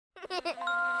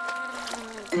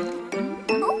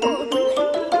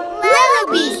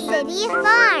Lullaby City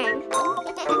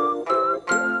Farm.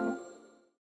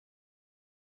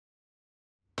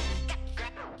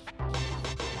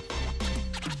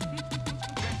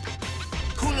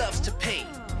 Who loves to paint?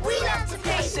 We love to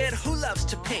paint. I said, who loves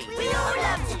to paint? We all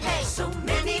love to paint. So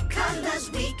many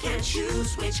colors we can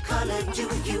choose. Which color do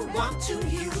you want to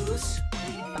use?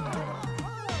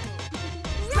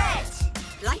 Red.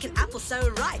 Like an apple so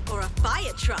ripe or a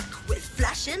fire truck with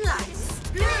flashing lights.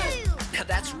 Blue. Now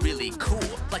that's really cool.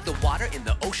 Like the water in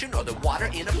the ocean or the water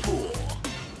in a pool.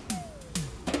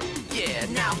 Yeah,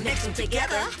 now mix them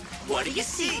together. What do you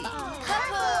see?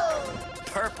 Purple.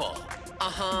 Purple.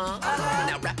 Uh-huh.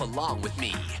 Now rap along with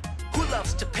me. Who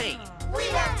loves to paint? We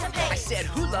love to paint. I said,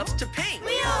 who loves to paint?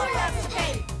 We all love to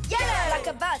paint. Yellow. Like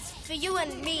a bus for you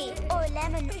and me. Or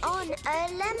lemon on a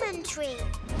lemon tree.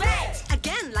 Red.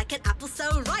 Again, like an apple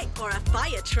so ripe or a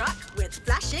fire truck with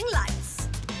flashing lights.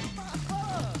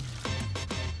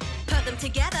 Put them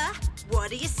together. What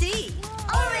do you see?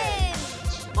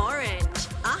 Orange. Orange.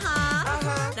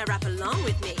 Uh-huh. Now rap along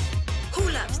with me. Who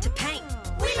loves to paint?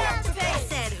 We love to I paint.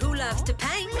 said, who loves to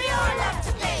paint? We all love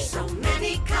to paint. So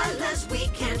many colors we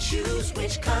can choose.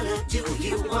 Which color do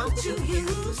you want to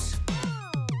use?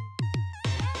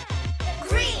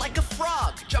 Green. Like a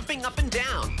frog jumping up and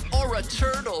down. Or a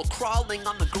turtle crawling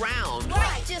on the ground.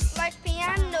 White. Just like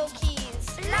piano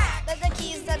keys. Black. They're the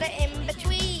keys that are in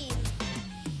between.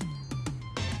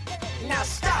 Now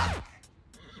stop!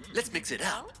 Let's mix it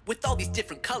up. With all these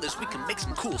different colors, we can make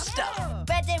some cool stuff.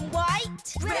 Red and white.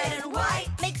 Red and white.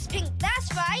 Makes pink, that's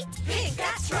right. Pink,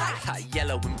 that's right.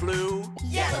 Yellow and blue.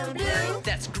 Yellow and blue.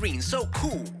 That's green, so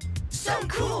cool. So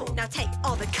cool. Now take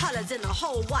all the colors in the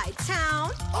whole wide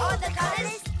town. All the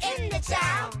colors in the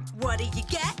town. What do you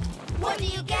get? What do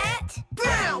you get?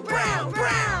 Brown, brown,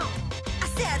 brown. I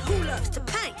said, who loves to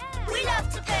paint? We love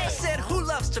to I paint. said, who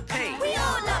loves to paint? We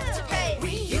all love to paint. We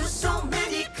use so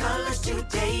many colors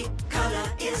today. Color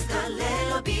is the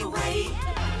lullaby way.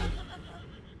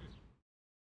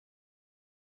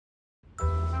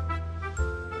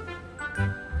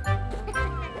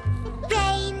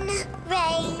 Rain,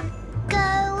 rain, go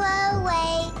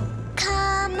away.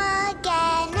 Come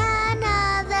again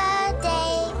another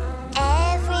day.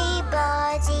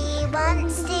 Everybody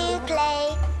wants to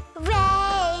play.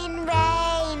 Rain,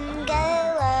 rain,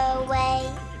 go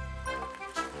away.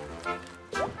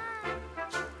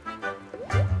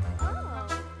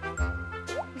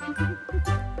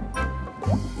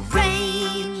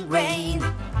 Rain, rain,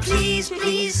 please,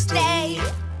 please stay.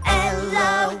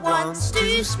 Ella wants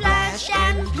to splash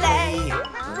and play.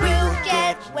 We'll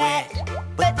get wet,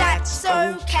 but that's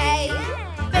okay.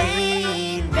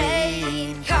 Rain,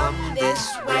 rain, come this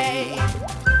way.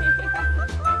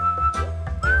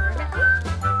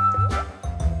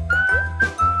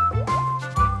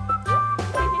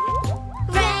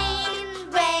 Rain,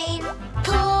 rain,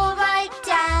 pour right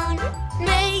down.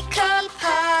 Make a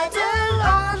puddle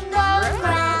on the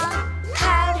ground.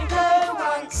 Pamper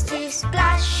wants to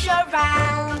splash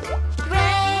around.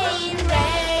 Rain,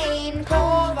 rain,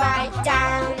 pour right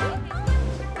down.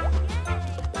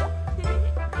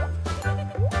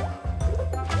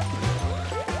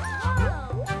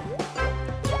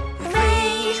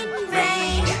 Rain,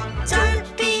 rain,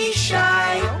 don't be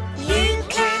shy. You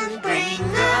can bring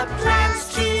the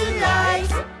plants to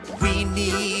life. We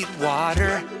need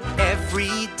water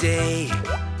every day.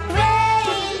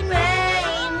 Rain,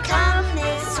 rain, come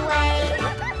this way.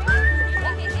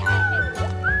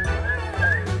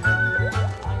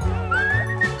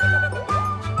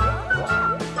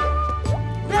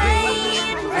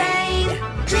 Rain, rain,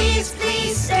 please,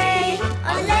 please stay.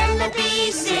 A lullaby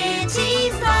city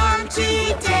farm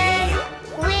today.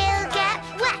 We'll get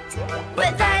wet,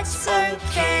 But that's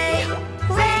okay.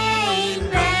 Rain,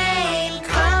 rain,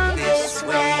 come this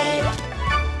way.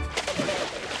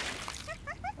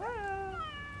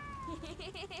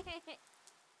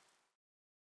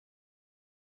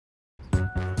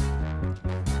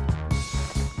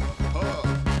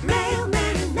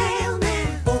 Mailman,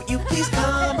 mailman, won't you please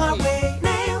come our way?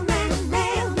 Mailman,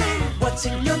 mailman, what's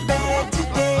in your bag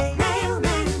today?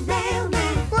 Mailman,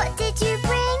 mailman, what did you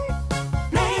bring?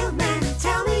 mailman,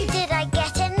 tell me. Did I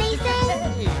get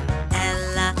anything?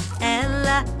 Ella,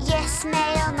 Ella, Yes,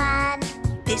 mailman.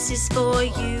 this is for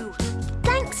you.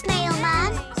 Thanks,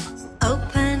 mailman.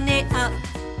 Open it up.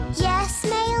 Yes,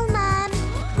 mailman.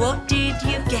 What did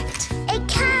you get? A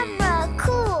camera,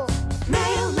 cool.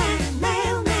 Mailman,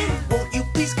 mailman, won't you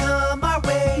please come our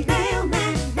way?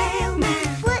 Mailman, mailman,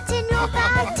 What's in your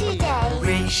bag today?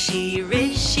 Rishi,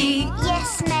 Rishi,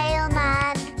 Yes,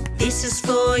 mailman. this is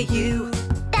for you.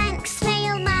 Thanks,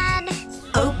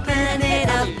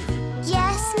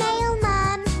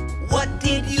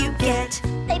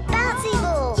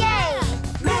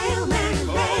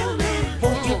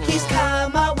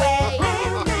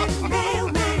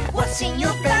 What's in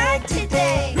your bag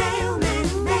today?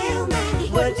 Mailman,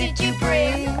 mailman, What did you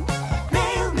bring?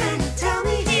 mailman, tell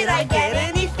me, Did I get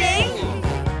anything?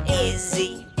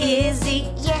 Izzy, Izzy,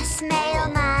 Yes,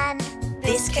 mailman.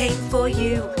 this came for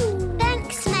you.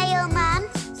 Thanks, mailman.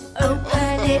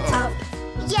 Open it up.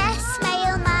 Yes,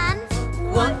 mailman.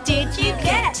 What did you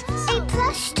get? A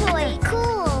plush toy,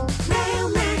 cool.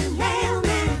 mailman,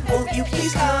 mailman, won't you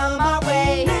please come our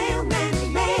way?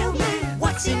 Mailman, mailman,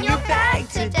 What's in your bag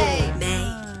today?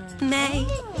 May,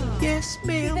 yes,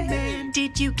 mailman,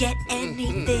 did you get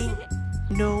anything?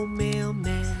 no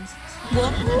mailman,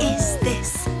 What is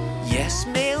this? yes,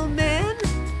 mailman,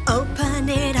 Open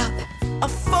it up. a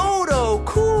photo,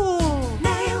 cool.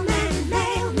 Mailman,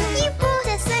 mailman, You brought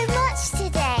us so much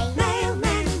today.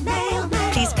 mailman,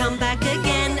 mailman. Please come back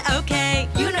again, okay?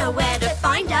 You know where to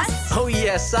find us. Oh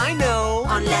yes, I know.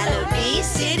 On Lelody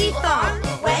City Farm,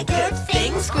 where good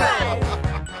things grow.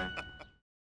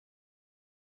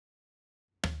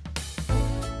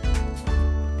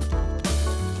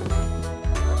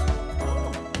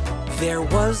 There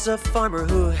was a farmer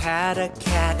who had a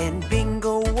cat, and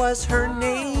Bingo was her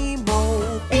name.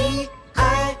 Oh,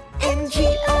 B-I-N-G-O,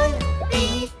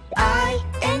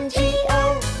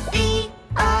 B-I-N-G-O,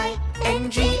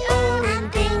 B-I-N-G-O,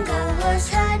 And Bingo was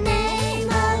her name.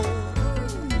 Oh,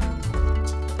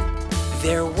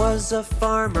 There was a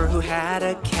farmer who had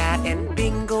a cat, and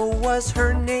Bingo was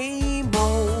her name.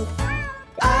 Oh,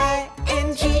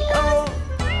 I-N-G-O,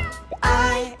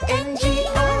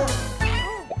 I-N-G-O,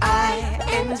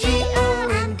 I-N-G-O.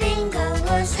 and Bingo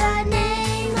was her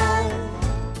name. Oh,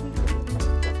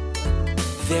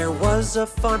 There was a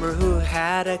farmer who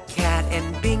had a cat,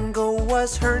 and Bingo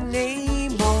was her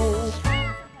name. Oh,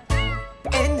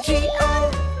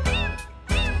 N-G-O,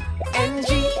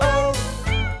 N-G-O,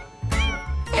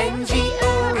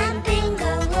 N-G-O. and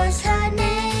Bingo was her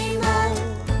name. Oh,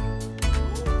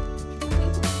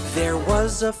 There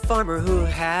was a farmer who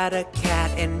had a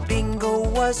cat, and Bingo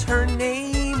was her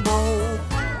name. Oh,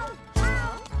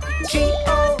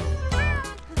 G-O,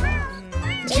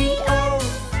 G-O,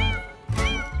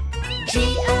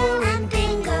 G-O. and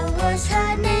Bingo was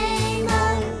her name.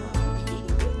 Oh,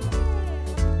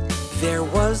 There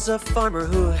was a farmer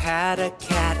who had a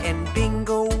cat, and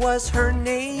Bingo was her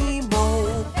name.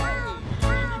 Oh,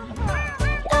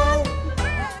 oh,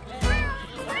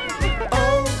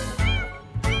 oh,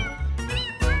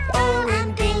 oh.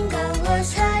 and Bingo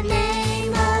was her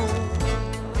name. Oh,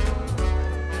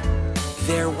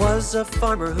 There was a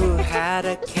farmer who had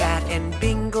a cat, and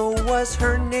Bingo was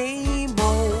her name.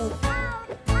 Oh,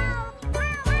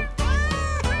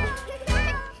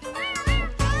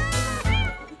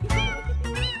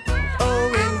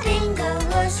 oh. and Bingo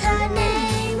was her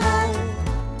name.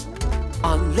 Oh,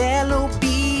 On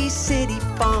Lelody City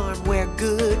Farm, where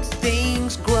good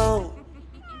things grow.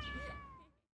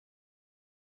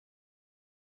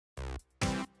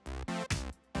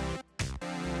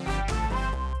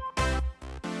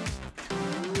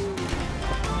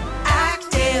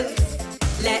 Active,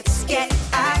 let's get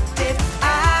active,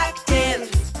 active.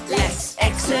 Let's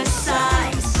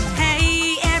exercise.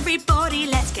 Hey, everybody,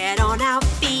 let's get on our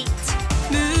feet.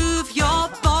 Move your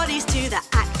bodies to the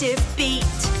active beat.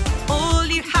 All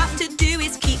you have to do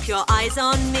is keep your eyes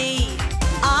on me.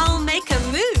 I'll make a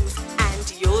move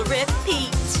and you'll repeat.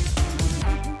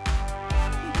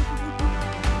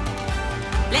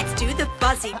 Let's do the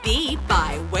buzzy bee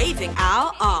by waving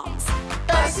our arms.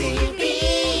 Buzzy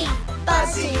bee,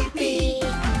 buzzy bee,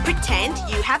 Pretend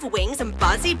you have wings and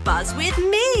buzzy buzz with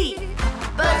me.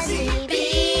 buzzy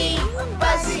bee,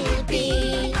 buzzy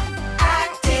bee.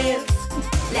 Active,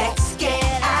 let's get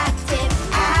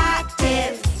active,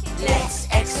 active. Let's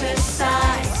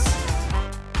exercise.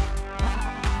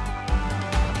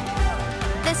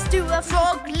 Let's do a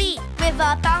frog leap with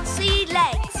our bouncy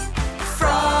legs.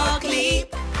 Frog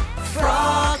leap,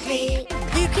 frog leap.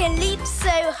 You can leap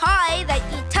so high that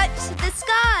you touch the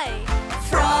sky.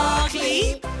 Frog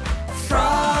leap,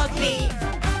 frog leap.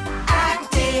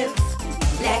 Active,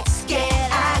 let's get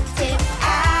active,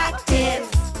 active.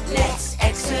 Let's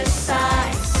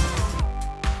exercise.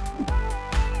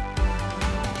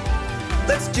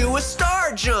 Let's do a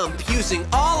star jump using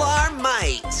all our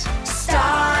might.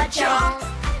 Star jump,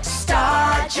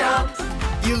 star jump.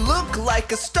 You look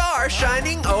like a star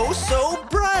shining oh so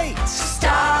bright.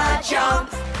 Star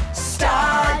jump,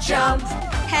 star jump.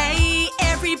 Hey,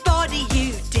 everybody,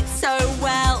 you did so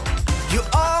well. You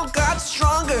all got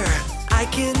stronger, I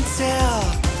can tell.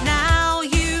 Now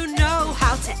you know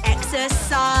how to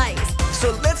exercise.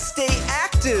 So let's stay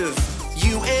active,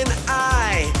 you and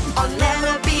I. On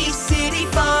Lelody City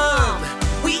Farm,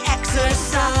 we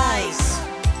exercise.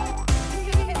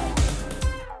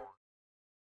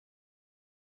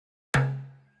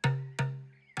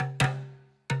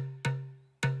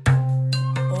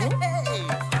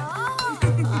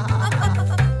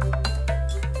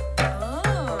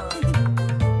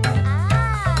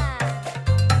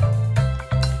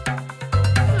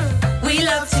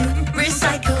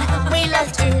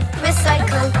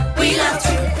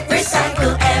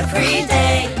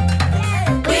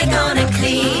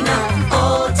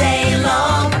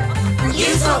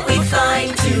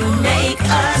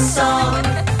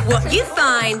 What'd you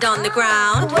find on the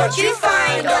ground? What'd you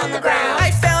find on the ground? I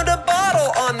found a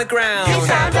bottle on the ground. You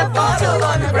found a bottle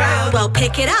on the ground. Well,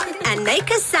 pick it up and make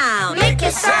a sound. Make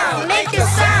a sound, make a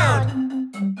sound.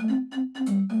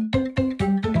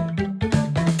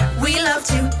 We love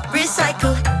to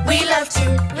recycle. We love to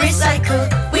recycle.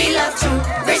 We love to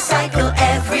recycle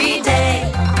every day.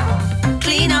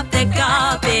 Clean up the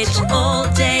garbage all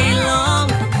day long.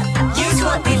 Use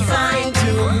what we find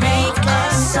to make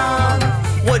a song.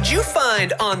 What'd you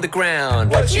find on the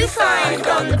ground? What'd you find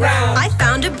on the ground? I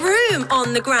found a broom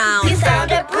on the ground. You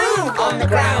found a broom on the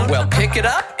ground. Well, pick it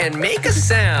up and make a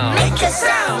sound. Make a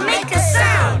sound, make a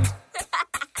sound.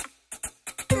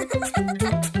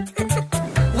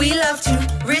 We love to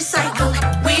recycle.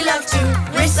 We love to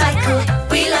recycle.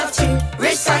 We love to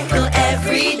recycle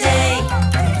every day.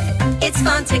 It's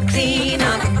fun to clean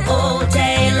up all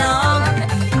day long.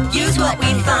 Use what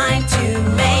we find to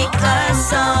make a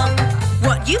song.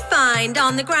 What you find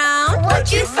on the ground?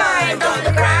 What'd you find on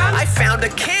the ground? I found a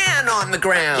can on the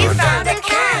ground. You found a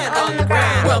can on the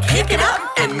ground. Well, pick it up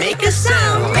and make a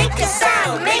sound. Make a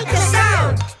sound, make a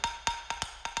sound.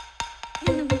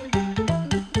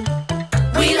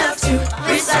 We love to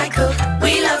recycle.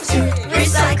 We love to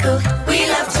recycle. We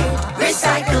love to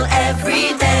recycle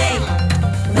every day.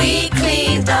 We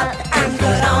cleaned up and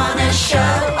put on a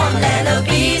show on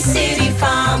Lellobee City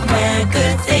Farm where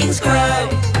good things grow.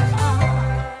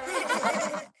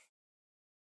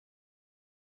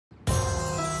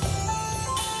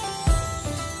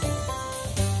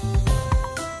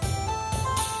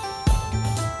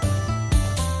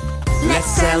 Let's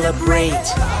celebrate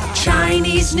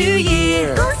Chinese New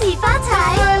Year. 恭喜发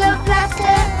财 full of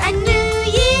laughter and New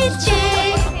Year's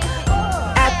cheer.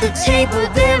 At the table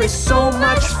there is so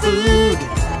much food.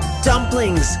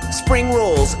 Dumplings, spring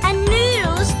rolls, And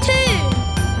noodles too.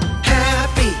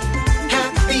 happy,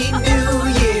 happy New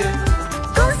Year.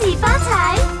 恭喜发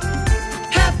财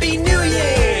Happy New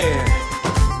Year.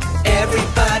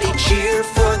 Everybody cheer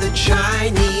for the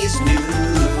Chinese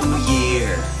New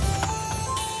Year.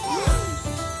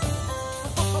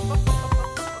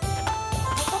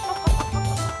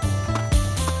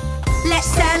 Let's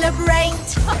celebrate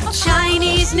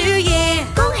Chinese New Year.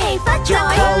 恭喜发 Your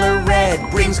财 color red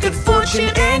brings good fortune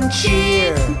and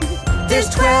cheer. There's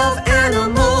 12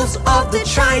 animals of the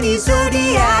Chinese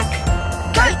zodiac.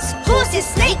 Goats, horses,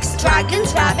 snakes,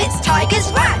 dragons, rabbits,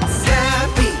 tigers, rats.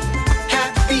 Happy,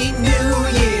 happy New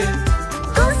Year.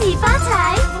 恭喜发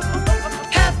财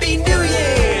Happy New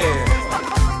Year.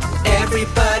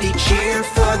 Everybody cheer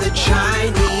for the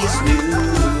Chinese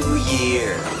New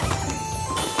Year.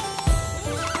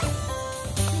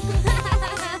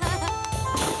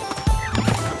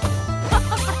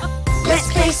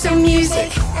 Let's play some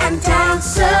music and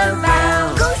dance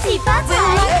around. 恭喜发财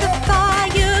Light the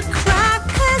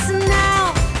firecrackers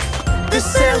now. The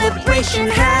celebration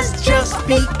has just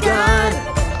begun.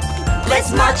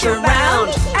 Let's march around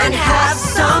and have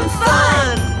some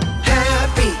fun.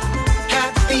 Happy,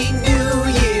 happy New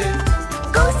Year.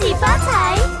 恭喜发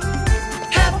财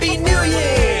Happy New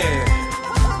Year.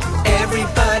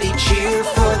 Everybody cheer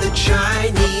for the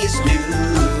Chinese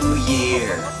New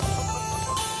Year.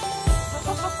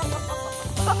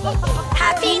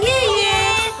 Happy New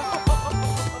Year.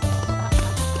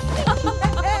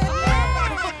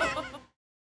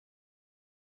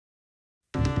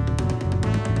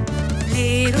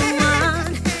 Little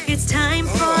one, it's time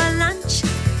for lunch.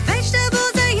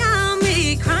 Vegetables are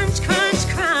yummy, crunch, crunch,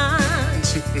 crunch.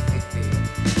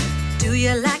 Do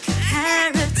you like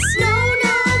carrots? No,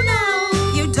 no,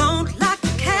 no You don't like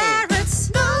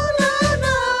carrots? No, no,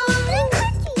 no I'm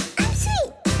crunchy, I'm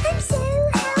sweet, I'm so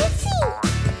healthy.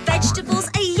 Vegetables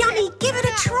are yummy, give it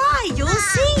a try, you'll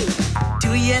see.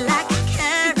 Do you like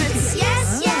carrots?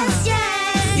 Yes, yes,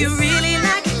 yes You really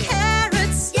like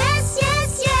carrots? Yes,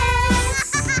 yes,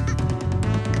 yes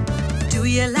Do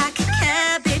you like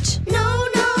cabbage? No,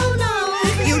 no, no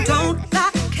You don't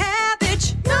like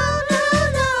cabbage? No, no,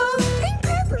 no I'm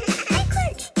purple, I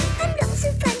crunch, I'm lots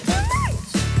of fun to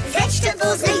munch.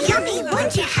 Vegetables are yummy,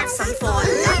 won't you have some for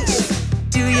lunch?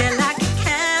 Do you like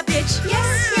cabbage?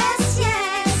 Yes, yes,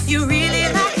 yes You really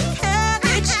like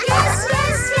cabbage? Yes,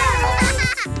 yes,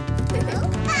 yes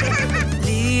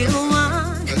Little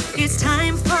one, it's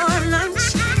time for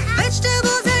lunch.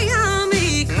 Vegetables are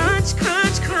yummy, crunch,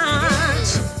 crunch,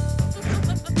 crunch.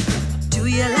 Do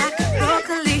you like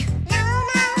broccoli? No,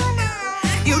 no, no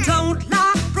You don't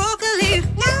like broccoli?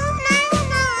 No, no,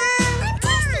 no I'm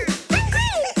tasty, I'm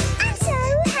great, I'm so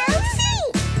healthy.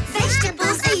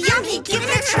 Vegetables are yummy, give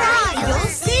it a try, you'll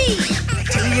see.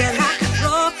 Do you like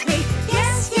broccoli?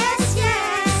 Yes, yes,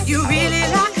 yes You really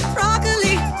like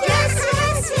broccoli? Yes,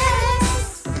 yes, yes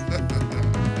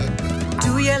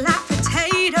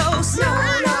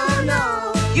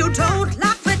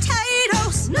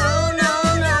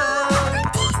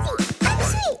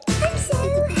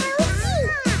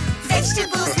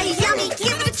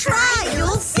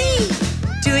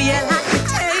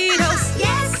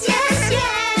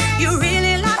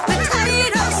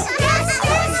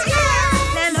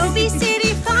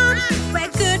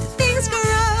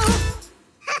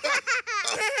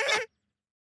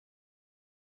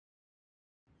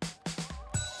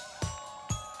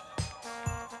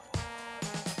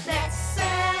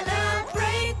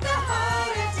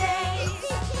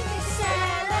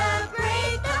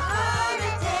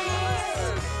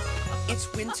It's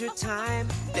winter time,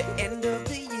 the end of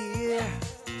the year.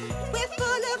 We're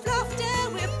full of laughter,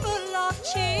 we're full of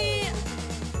cheer.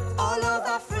 All of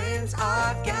our friends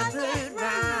are gathered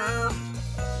round.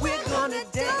 We're gonna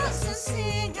dance and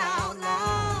sing out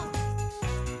loud.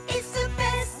 It's the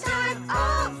best time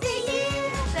of the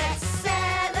year. Let's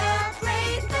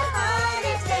celebrate the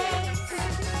holidays.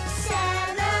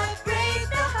 Celebrate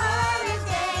the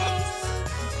holidays.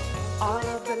 All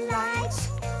of the lights,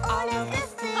 all of the food.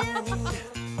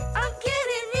 I'm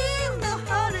getting in the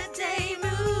holiday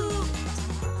mood.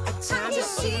 A time to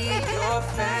see your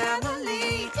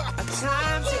family. A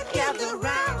time to gather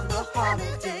round the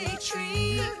holiday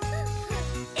tree.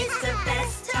 It's the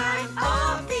best time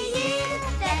of the year.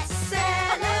 Let's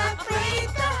celebrate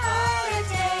the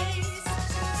holidays.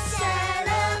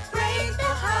 Celebrate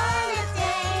the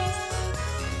holidays.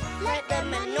 Let the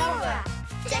menorah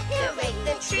decorate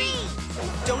the tree.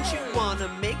 Don't you wanna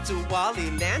make Diwali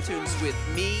lanterns with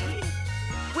me?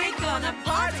 We're gonna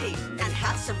party and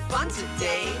have some fun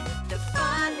today. The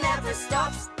fun never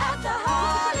stops at the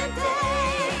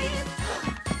holidays.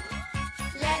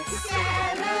 Let's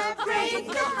celebrate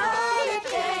the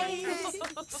holidays.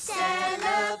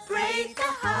 Celebrate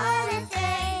the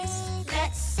holidays.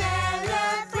 Let's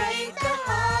celebrate the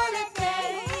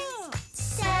holidays.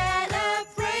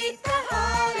 Celebrate the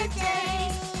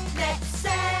holidays. Let's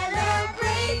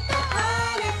celebrate the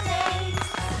holidays.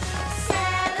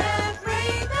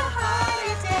 Celebrate the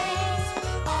holidays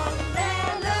on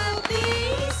Melody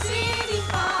City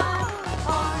Farm.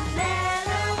 On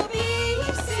Melody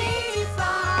City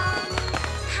Farm.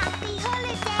 Happy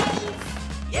holidays!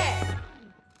 Yeah!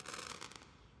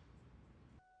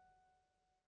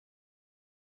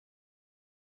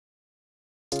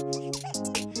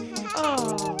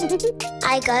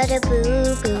 I got a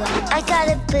boo-boo, I got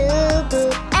a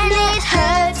boo-boo, and it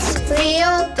hurts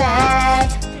real bad.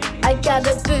 I got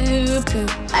a boo-boo,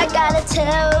 I gotta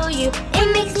tell you, it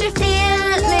makes me feel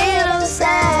a little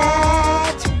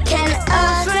sad. Can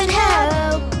a friend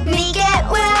help me get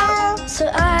well, so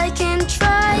I can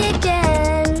try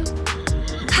again?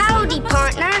 Howdy,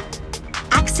 partner.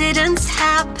 Accidents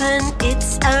happen,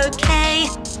 it's okay.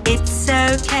 It's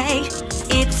okay,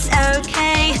 it's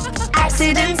okay.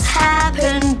 Accidents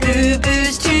happen,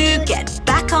 boo-boos too. Get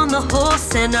back on the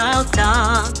horse and I'll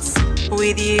dance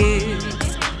with you.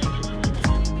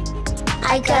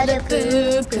 I got a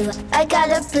boo-boo, I got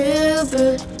a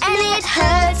boo-boo, and it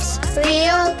hurts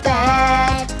real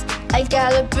bad. I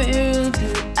got a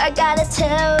boo-boo, I gotta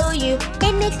tell you,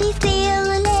 it makes me feel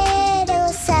a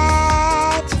little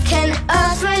sad. Can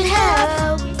a friend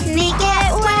help me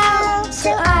get well,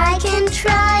 so I can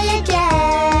try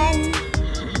again?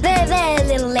 There,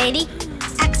 little lady.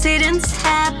 Accidents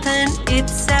happen,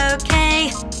 it's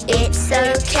okay. It's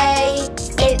okay,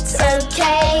 it's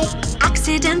okay.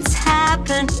 Accidents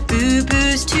happen,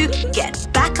 boo-boos too. Get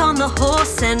back on the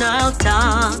horse and I'll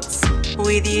dance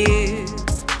with you.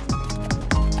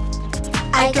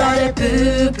 I got a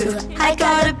boo-boo, I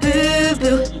got a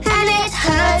boo-boo, and it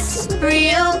hurts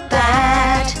real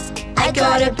bad. I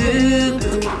got a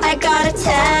boo-boo, I gotta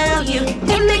tell you,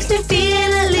 it makes me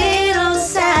feel a little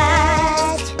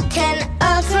sad. Can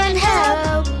a friend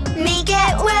help me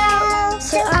get well,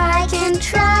 so I can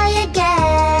try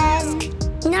again?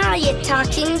 Now you're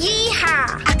talking,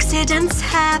 yeehaw! Accidents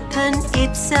happen,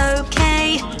 it's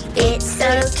okay. It's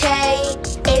okay,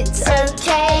 it's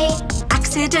okay.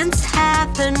 Accidents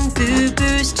happen,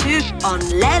 boo-boos too. On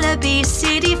Lullaby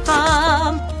City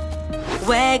Farm,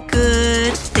 where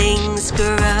good things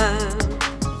grow.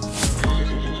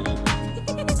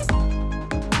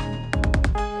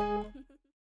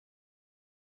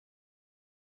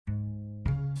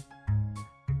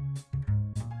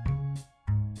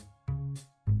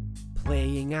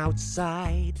 Playing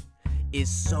outside is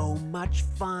so much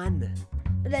fun.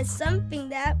 But there's something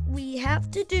that we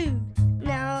have to do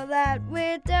now that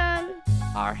we're done.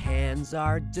 Our hands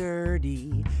are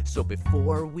dirty, so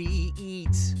before we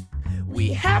eat,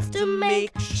 we have to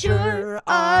make sure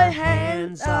our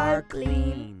hands are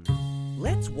clean.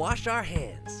 Let's wash our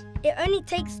hands. It only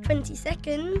takes 20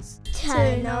 seconds.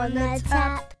 Turn on the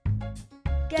tap.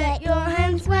 Get your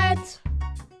hands wet.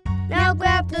 Now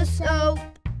grab the soap.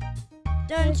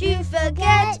 Don't you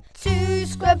forget to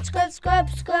scrub, scrub, scrub,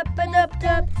 scrub it up,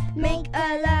 up. Make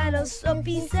a lot of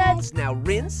soapy sets. Now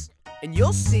rinse, and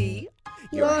you'll see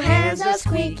Your hands are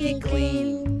squeaky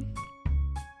clean.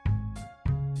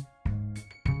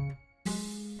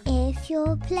 If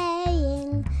you're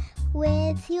playing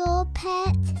with your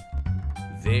pet,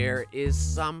 there is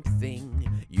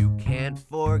something you can't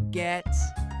forget.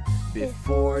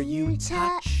 Before you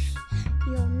touch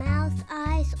your mouth,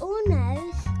 eyes or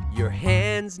nose, your hands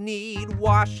hands need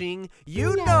washing.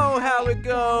 You know how it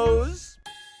goes.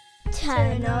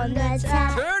 Turn on the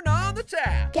tap. Turn on the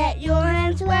tap. Get your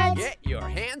hands wet. Get your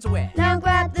hands wet. Now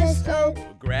grab the soap.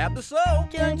 Grab the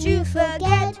soap. Don't you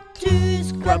forget to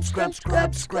scrub, scrub,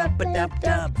 scrub,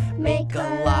 scrub-a-dub-dub. Make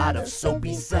a lot of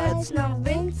soapy suds. Now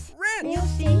rinse. Rinse. You'll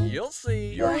see. You'll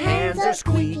see. Your hands are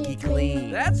squeaky clean.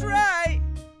 That's right.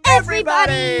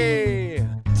 Everybody!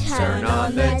 Turn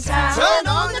on the tap. Turn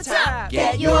on the tap.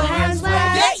 Get your hands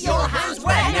wet. Get your hands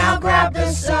wet. Now grab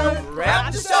the soap.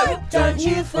 Grab the soap. Don't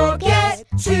you forget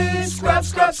to scrub,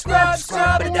 scrub, scrub,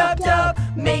 scrub-a-dub-dub.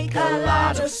 Make a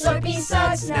lot of soapy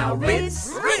suds. Now rinse.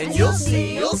 And you'll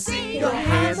see. You'll see. Your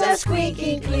hands are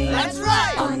squeaky clean. That's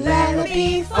right. On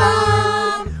Lullaby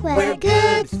Farm, where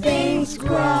good things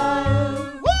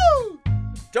grow. Woo!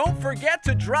 Don't forget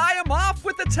to dry them off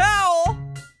with a towel.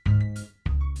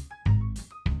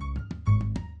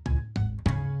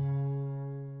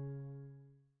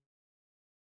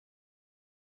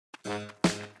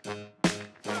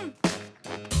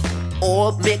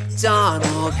 Old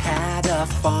Macdonald had a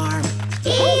farm,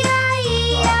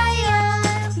 E-I-E-I-O.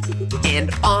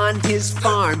 and on his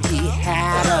farm he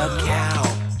had a cow.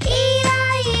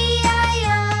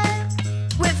 E-I-E-I-O.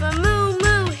 With a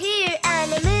moo-moo here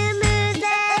and a moo-moo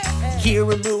there. Here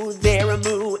a moo, there a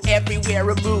moo, everywhere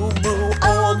a moo moo.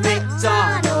 Old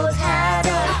Macdonald had a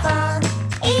farm,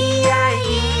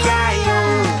 E-I-E-I-O.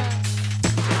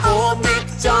 Old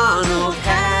Macdonald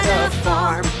had a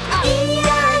farm,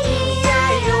 E-I-E-I-O.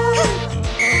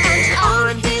 And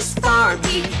on his farm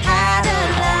he had a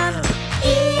lamb,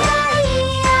 E-I-E-I-O.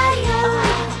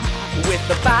 with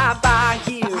a ba-ba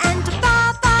here And a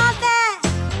ba-ba there.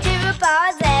 Here a bar,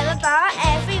 there a bar,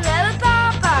 everywhere a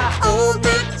ba-ba. Old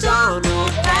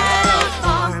Macdonald had a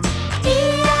farm,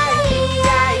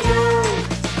 E-I-E-I-O.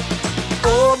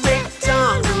 Old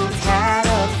Macdonald had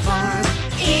a farm,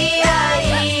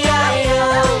 E-I-E-I-O.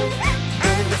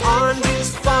 And on his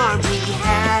farm he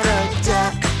had a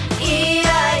duck,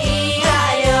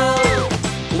 E-I-E-I-O.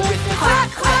 With a quack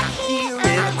quack here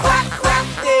and a quack quack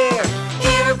there.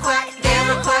 Here a quack,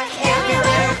 there a quack,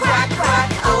 everywhere a quack quack.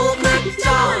 Old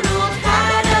Macdonald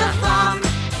had a farm,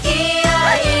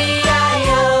 E-I-E-I-O.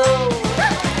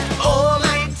 Old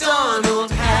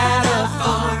Macdonald had a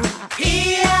farm,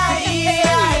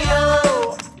 E-I-E-I-O.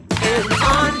 And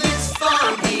on his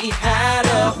farm he had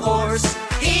a horse,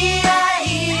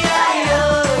 E-I-E-I-O.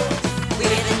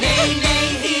 With a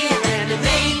neigh-neigh here and a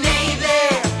neigh-neigh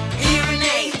there. Here a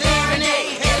neigh, there a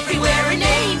neigh, everywhere a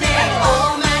neigh-neigh.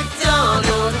 Old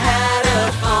Macdonald had a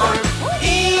farm,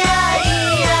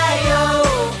 E-I-E-I-O.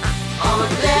 On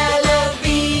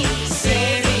Lullaby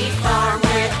City Farm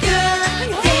where good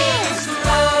things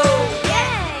grow.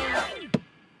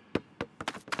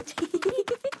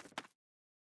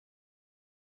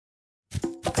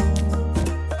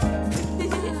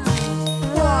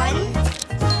 One,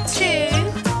 two,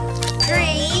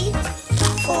 three,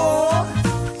 4,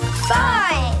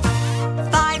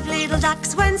 5. 5 little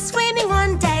ducks went swimming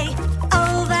one day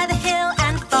over the hill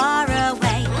and far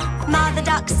away. Mother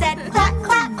duck said quack,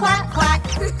 quack, quack, quack.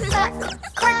 Quack,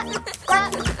 quack,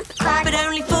 quack, quack. But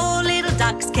only 4 little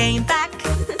ducks came back.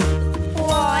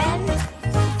 1,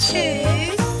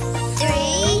 2,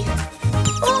 3,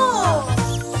 4.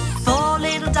 4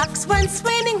 little ducks went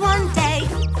swimming one day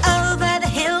over the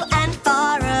hill and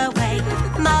far away.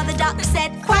 Mother duck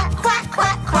said quack, quack,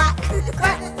 quack, quack.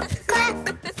 Quack, quack,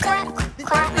 quack,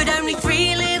 quack. But only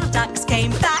 3 little ducks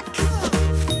came back.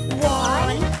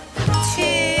 1,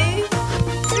 2,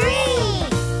 3.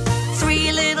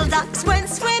 3 little ducks went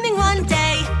swimming one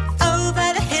day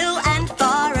over the hill and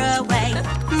far away.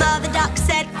 Mother duck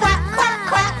said quack, quack,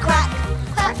 quack, quack.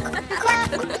 Quack, quack,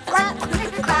 quack,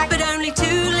 quack. But only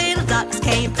 2 little ducks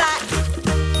came back.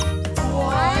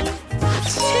 1,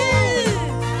 2.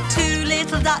 2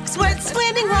 little ducks went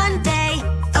swimming one day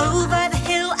over the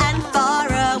hill and far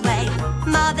away.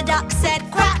 Mother duck said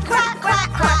quack, quack, quack,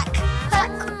 quack.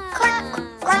 Quack, quack,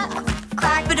 quack,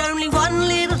 quack. But only 1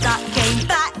 little duck came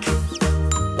back.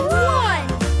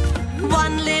 1.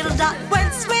 1 little duck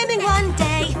went swimming one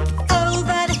day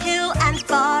over the hill and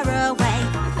far away.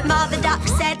 Mother duck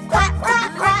said quack,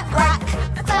 quack, quack, quack.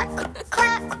 Quack,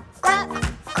 quack, quack,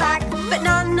 quack. But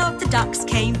none of the ducks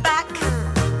came back.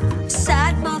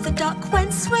 Sad Mother duck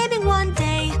went swimming one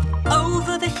day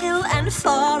over the hill and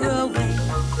far away.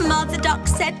 Mother duck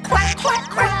said quack, quack,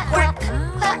 quack, quack.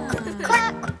 Quack,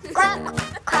 quack, quack,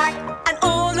 quack. And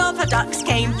all of her ducks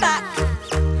came back.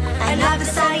 Another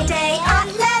sunny day at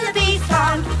Lullaby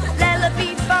Farm.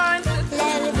 Lullaby Farm.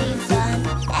 Lullaby Farm.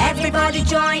 Everybody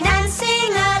join and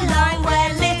sing along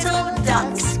where little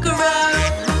ducks grow.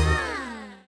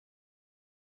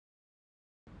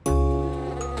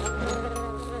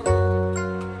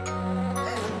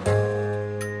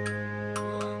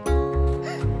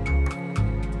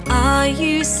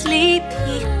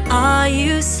 sleepy? Are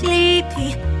you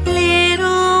sleepy?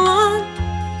 Little one,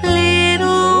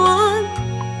 little one.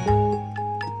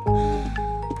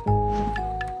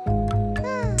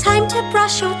 Time to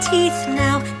brush your teeth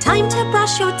now. Time to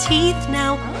brush your teeth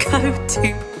now. Go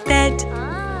to bed.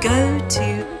 Go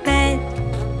to bed.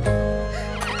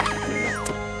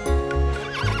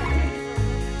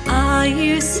 Are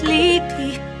you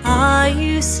sleepy? Are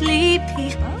you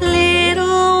sleepy?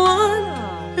 Little one,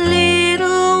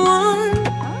 little one.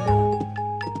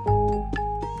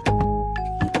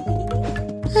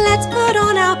 Let's put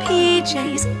on our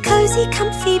PJs, cozy,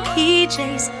 comfy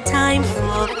PJs. Time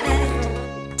for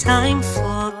bed, time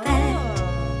for bed.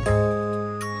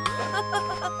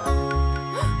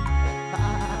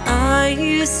 Are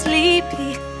you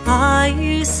sleepy? Are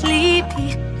you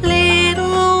sleepy?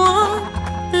 Little one,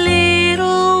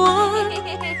 little one.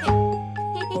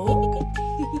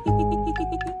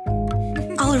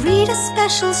 I'll read a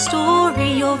special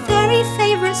story, your very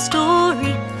favorite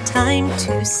story. Time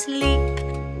to sleep,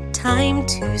 time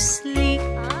to sleep.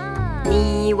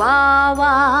 泥娃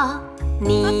娃，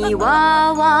泥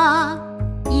娃娃，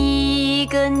一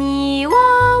个泥娃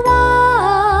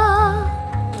娃，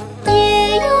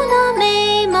也有那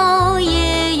眉毛，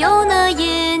也有那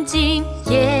眼睛，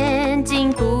眼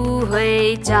睛不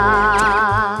会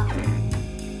眨。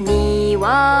泥娃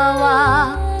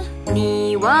娃，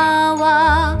泥娃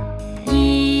娃，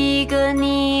一个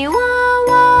泥娃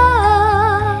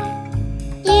娃，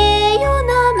也有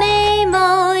那眉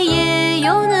毛，也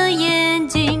有那眼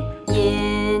睛，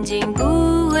眼睛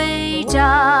不会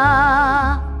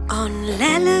眨。On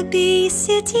Lullaby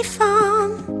City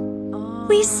Farm,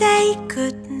 we say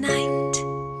good night.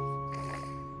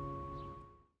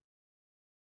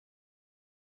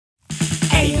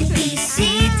 A, B,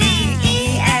 C, D,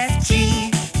 E, F,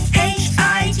 G, H,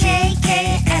 I, J,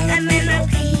 K, L, M, N, O,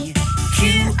 P,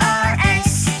 Q, R,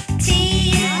 S, T,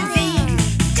 U, V,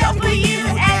 W,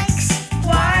 X,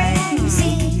 Y,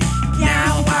 Z.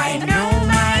 Now I know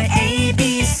my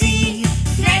ABC.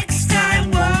 Next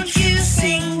time, won't you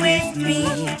sing with me?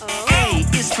 A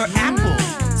is for apple.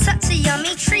 Such a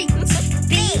yummy treat.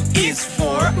 B Is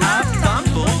for a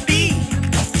bumblebee.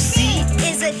 C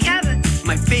is a carrot.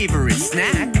 My favorite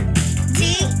snack.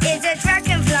 D is a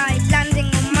dragonfly landing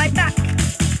on my back.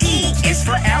 E is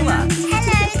for Ella.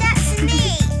 Hello, that's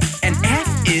me. And F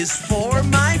is for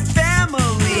my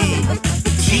family.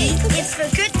 G is for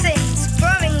good things,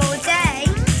 growing all day.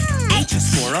 H is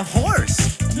for a horse.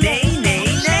 Neigh,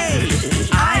 neigh, neigh.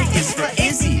 I is for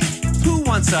Izzy, who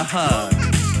wants a hug.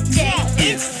 J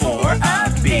Is for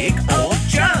a big old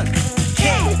jug. K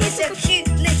is a cute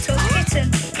little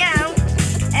kitten. Meow.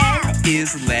 L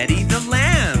Is Letty the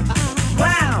lamb.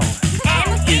 Wow. M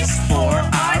Is for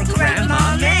our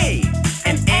Grandma Mei.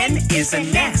 And N is a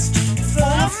nest full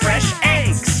of fresh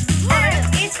eggs. O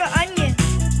is for onion.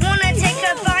 Wanna take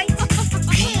a bite?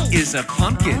 P is a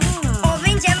pumpkin.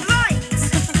 Orange and bright.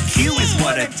 Q is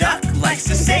what a duck likes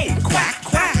to say. Quack,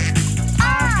 quack.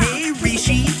 Hey,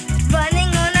 Rishi.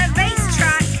 Running on a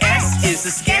racetrack. S is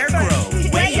a scarecrow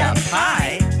way up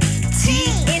high. T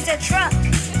is a truck.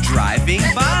 Driving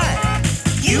by.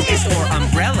 U is for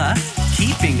umbrella,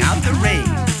 keeping out the rain.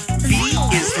 V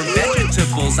is for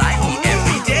vegetables I eat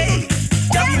every day.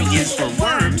 W is for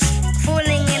worms.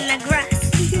 Falling in the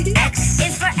grass. X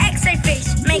is for X-ray fish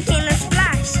making a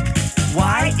splash.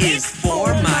 Y is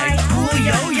for my cool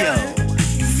yo-yo.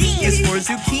 Z is for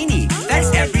zucchini. That's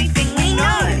everything we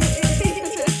know.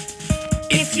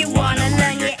 If you wanna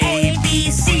learn your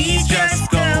ABCs, just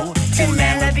go to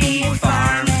Lullaby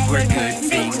Farm, where good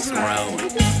things grow.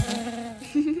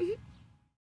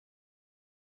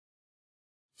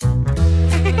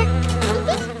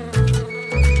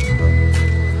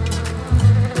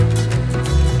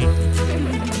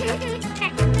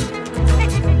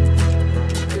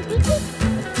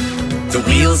 The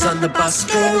wheels on the bus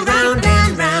go round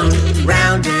and round,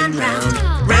 round and round,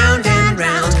 round and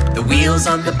round. The wheels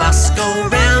on the bus go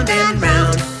round and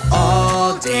round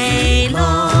all day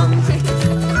long.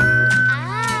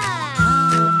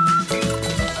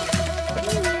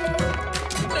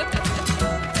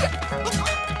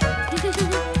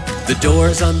 The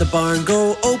doors on the barn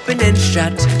go open and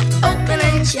shut. Open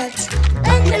and shut,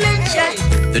 open and shut.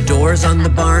 The doors on the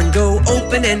barn go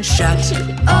open and shut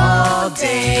all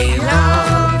day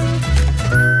long.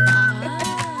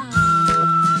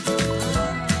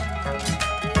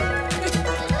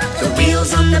 The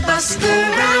wheels on the bus go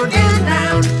round and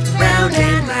round, round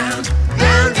and round,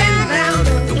 round and round.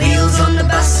 The wheels on the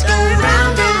bus go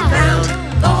round and round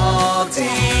all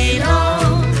day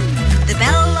long. The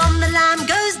bell on the lamb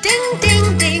goes ding,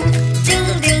 ding, ding, ding,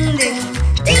 ding, ding,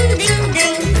 ding, ding,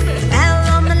 ding.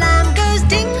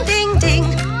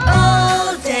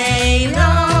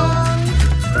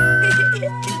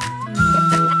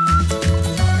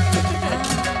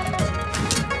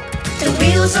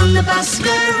 bus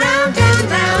go round and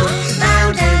round,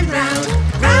 round and round,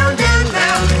 round and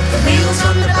round. The wheels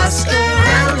on the bus go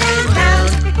round and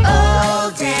round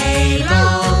all day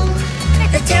long.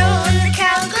 The tail on the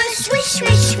cow goes swish,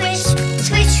 swish, swish,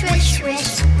 swish, swish, swish,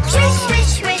 swish,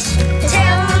 swish, swish. The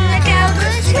tail on the cow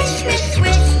goes swish, swish,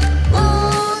 swish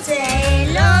all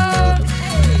day long.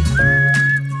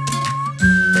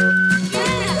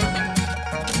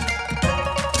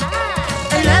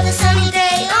 Another sunny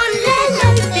day on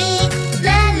Lullaby,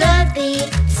 Lullaby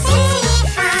City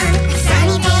Farm. A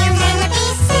sunny day on Lullaby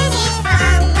City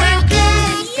Farm, where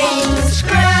good things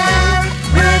grow,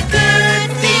 where good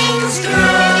things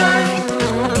grow.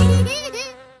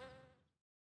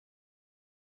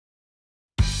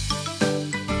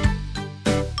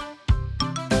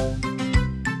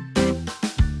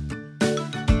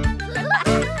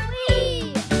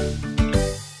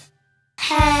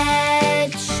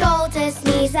 Head, shoulders,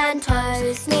 knees and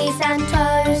toes, knees and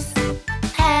toes.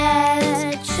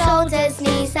 Head, shoulders,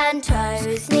 knees and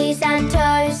toes, knees and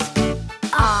toes.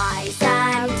 Eyes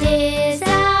and ears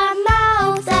and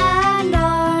mouth and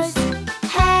nose.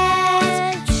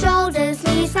 Head, shoulders,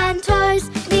 knees and toes,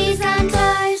 knees and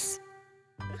toes.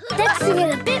 Let's sing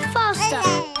it a bit faster.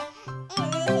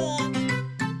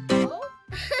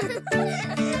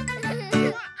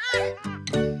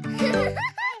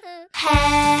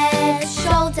 Head,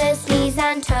 shoulders, knees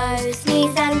and toes,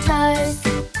 knees and toes.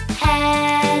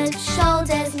 Head,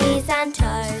 shoulders, knees and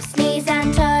toes, knees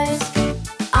and toes.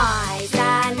 Eyes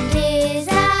and ears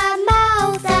and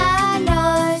mouth and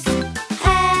nose.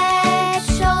 Head,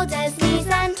 shoulders, knees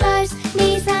and toes,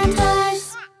 knees and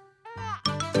toes.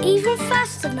 Even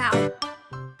faster now.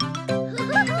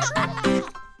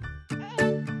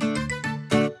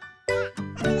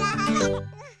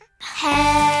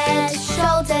 Head,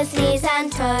 shoulders, knees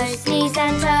and toes, knees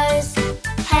and toes.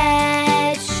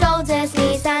 Head, shoulders,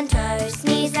 knees and toes,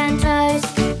 knees and toes.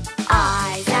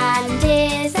 Eyes and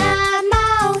ears and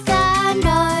mouth and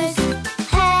nose.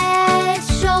 Head,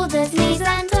 shoulders, knees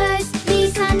and toes,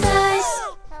 knees and toes.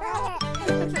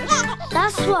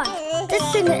 Last one.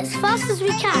 Let's sing it as fast as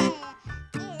we can.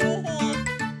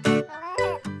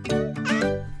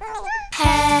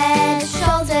 Head,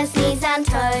 shoulders, knees and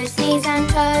toes, knees and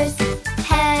toes.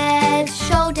 Head,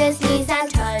 shoulders, knees and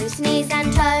toes, knees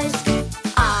and toes.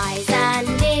 Eyes and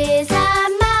ears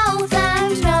and mouth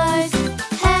and nose.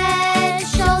 Head,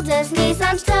 shoulders, knees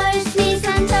and toes, knees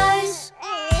and toes.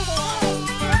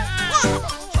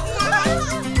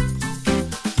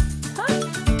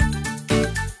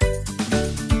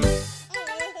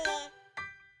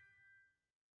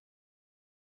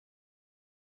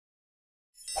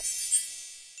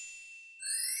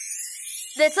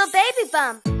 Little baby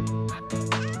bump.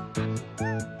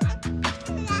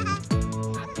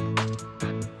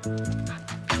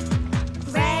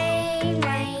 Rain,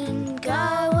 rain, go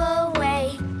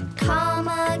away. Come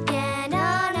again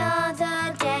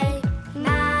another day.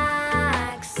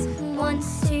 Max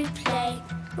wants to play.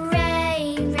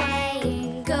 Rain,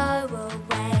 rain, go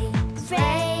away.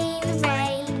 Rain,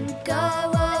 rain,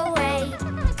 go away.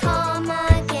 Come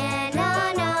again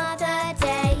another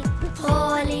day.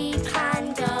 Polly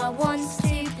Panda wants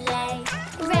to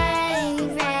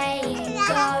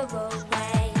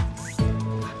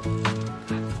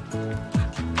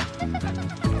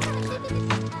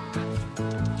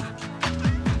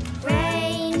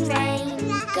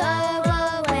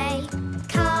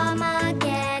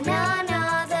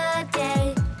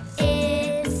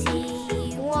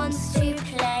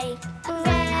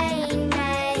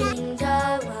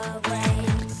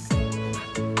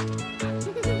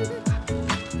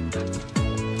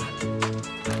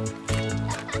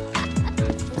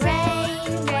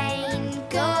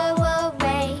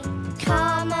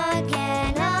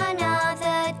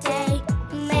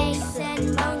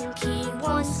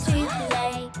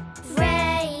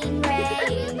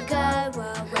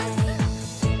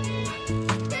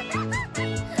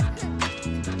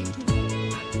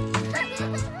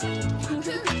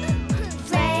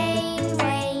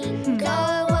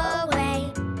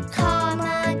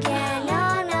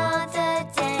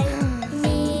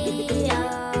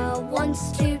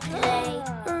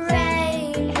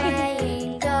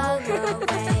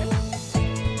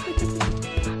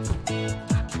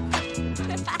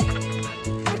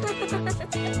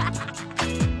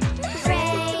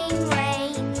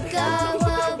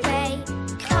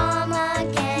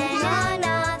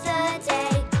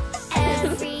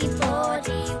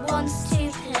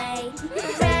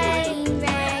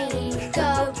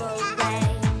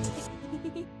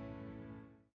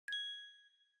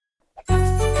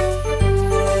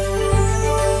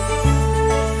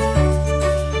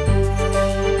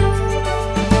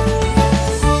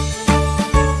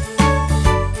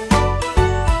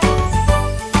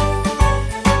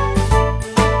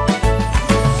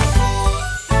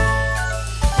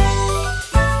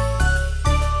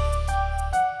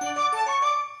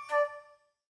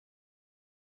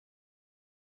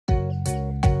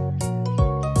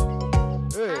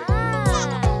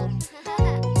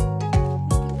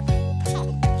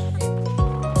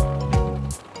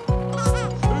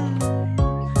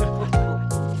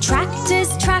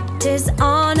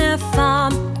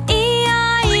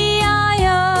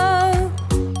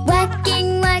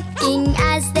working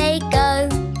as they go,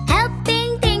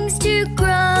 helping things to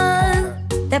grow.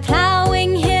 They're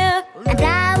ploughing here and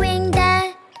ploughing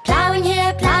there, ploughing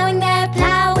here, ploughing there,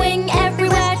 ploughing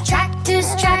everywhere.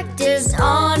 Tractors, tractors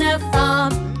on a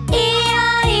farm.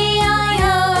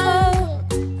 E-I-E-I-O.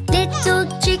 little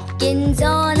chickens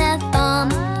on a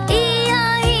farm.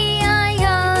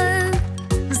 E-I-E-I-O.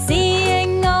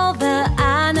 Seeing all the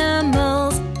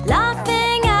animals,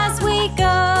 laughing as we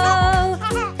go.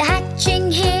 They're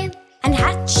hatching here And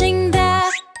hatching there,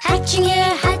 hatching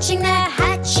here, hatching there,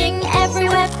 hatching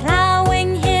everywhere.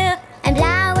 Ploughing here and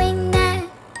ploughing there,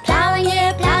 Ploughing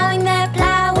here, ploughing there,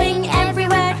 ploughing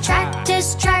everywhere.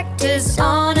 Tractors, tractors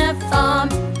on a farm.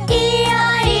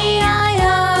 E-I-E-I-O.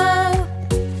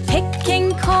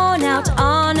 Picking corn out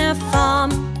on a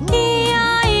farm.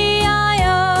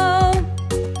 E-I-E-I-O.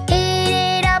 heat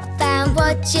it up and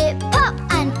watch it pop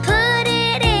and put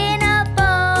it in a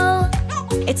bowl.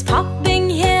 It's popping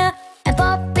here, And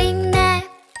popping there,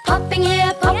 popping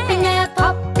here, popping there,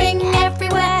 popping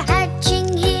everywhere.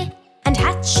 hatching here And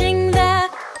hatching there,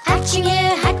 hatching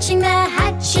here, hatching there,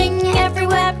 hatching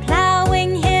everywhere.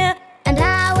 Ploughing here, and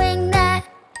ploughing there.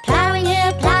 ploughing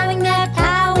here, ploughing there,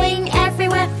 ploughing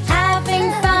everywhere.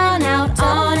 Having fun out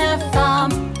on a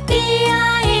farm.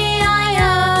 E-I-E-I-O.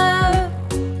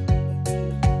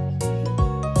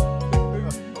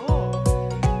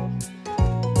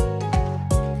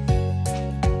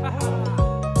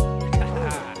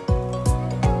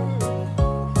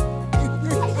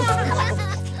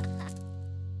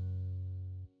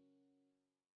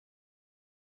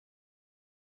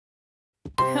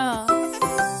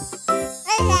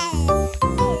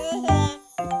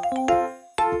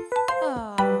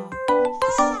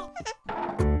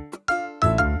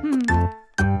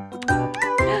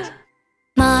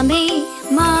 Mommy,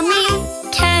 Mommy,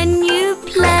 can you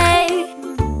play?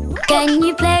 Can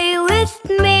you play with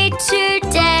me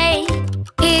today?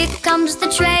 Here comes the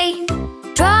train,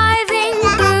 driving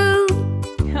through.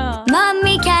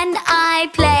 Mommy, can I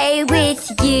play with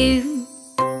you?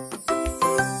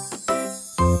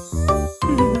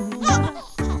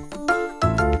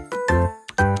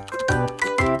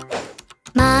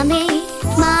 Mommy,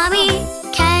 Mommy,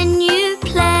 can you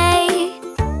play?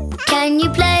 Can you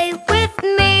play with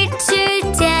me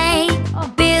today?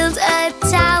 Build a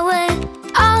tower,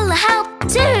 I'll help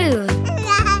too.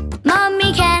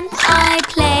 Mommy, can I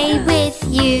play with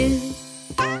you?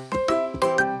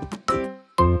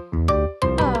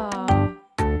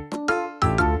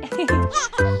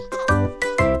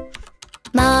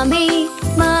 Mommy,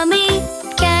 Mommy,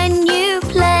 can you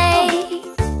play?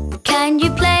 Can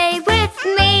you play with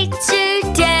me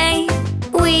today?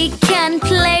 We can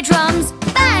play drums,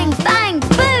 bang, bang,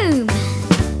 boom.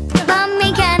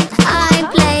 Mommy, can I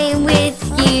play with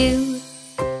you?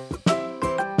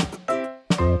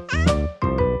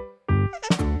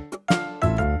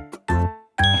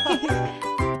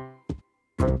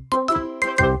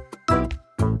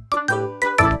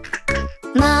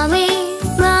 Mommy,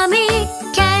 Mommy,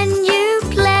 can you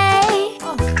play?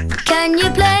 Can you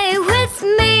play with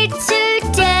me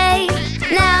today?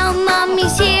 Now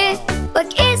Mommy's here,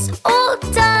 work is all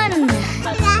done.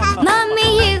 Mommy,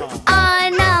 you are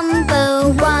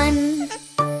number one.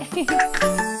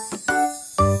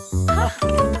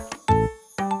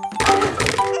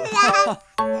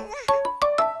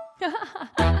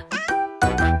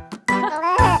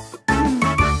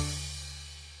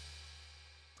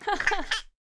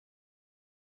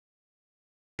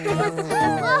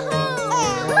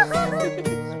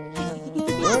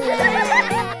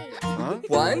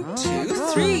 One, two,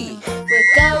 three. We're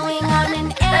going on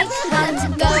an egg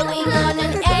hunt, going on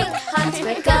an egg hunt.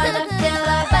 We're gonna fill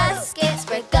our baskets,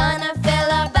 we're gonna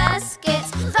fill our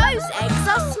baskets. Those eggs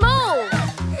are small,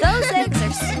 those eggs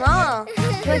are small.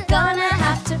 We're gonna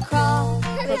have to crawl,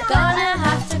 we're gonna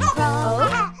have to crawl.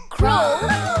 Crawl,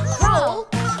 crawl,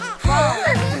 crawl,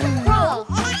 crawl.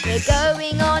 We're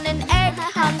going on an egg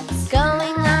hunt,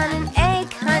 going on an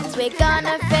egg hunt. We're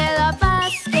gonna fill our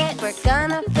basket, we're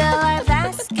gonna fill our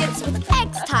baskets with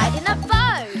eggs tied in a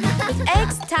bow. With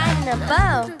eggs tied in a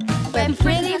bow, where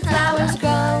pretty flowers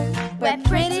grow, where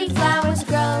pretty flowers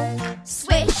grow.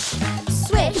 Swish,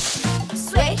 swish,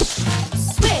 swish,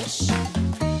 swish.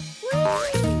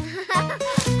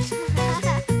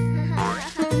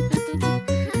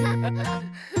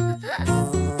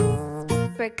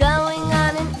 We're going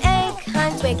on an egg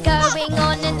hunt, we're going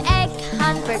on an egg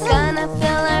hunt. We're gonna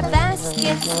fill our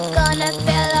baskets, gonna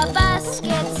fill our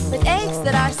baskets with eggs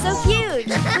that are so huge,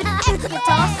 with eggs that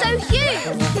are so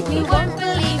huge. We won't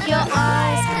believe your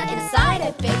eyes, inside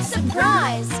a big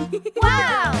surprise.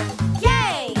 Wow,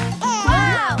 yay,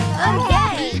 wow, oh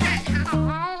yay.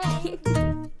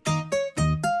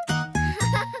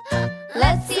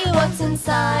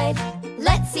 inside.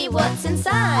 Let's see what's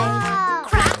inside.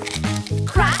 Crack,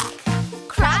 crack,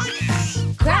 crack,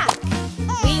 crack.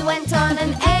 We went on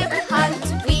an egg hunt.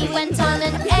 We went on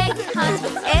an egg hunt.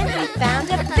 And we found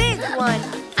a big one.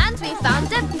 And we found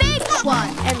a big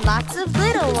one. And lots of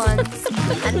little ones.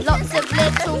 And lots of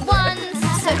little ones.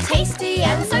 So tasty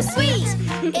and so sweet.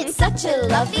 It's such a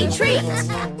lovely treat.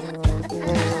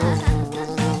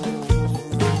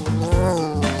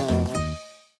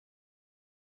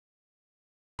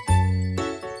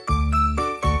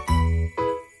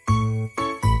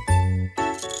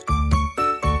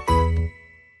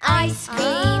 Ice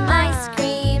cream, ice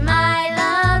cream, I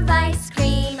love ice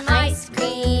cream. Ice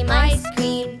cream, ice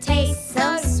cream, tastes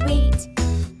so sweet.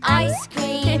 Ice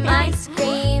cream, ice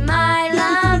cream, I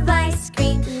love ice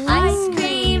cream. Ice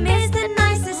cream is the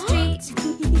nicest treat.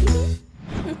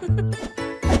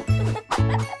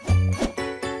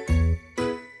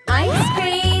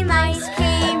 Ice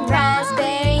cream,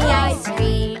 raspberry ice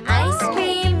cream. Ice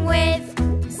cream with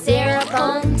syrup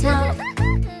on top.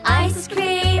 Ice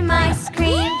cream,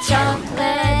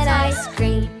 chocolate ice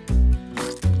cream.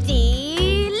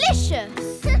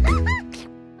 Delicious!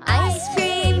 Ice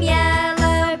cream,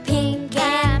 yellow, pink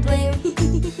and blue.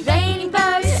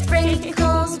 Rainbow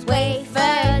sprinkles,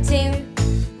 wafer too.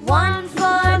 One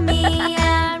for me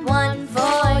and one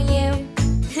for you.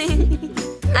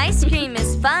 Ice cream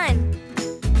is fun.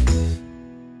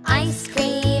 Ice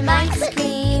cream,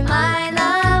 I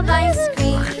love ice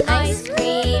cream.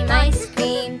 Ice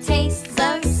cream, tastes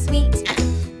so sweet.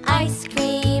 Ice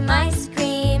cream,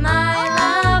 I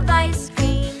love ice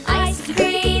cream. Ice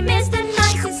cream is the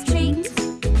nicest treat.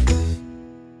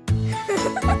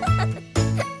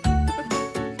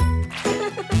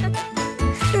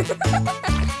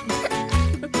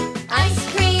 Ice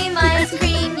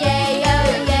cream, yay, oh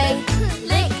yay.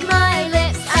 Lick my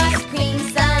lips, ice cream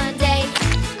sundae.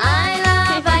 I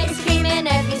love ice cream in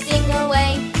every single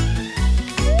way.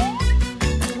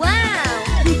 Wow!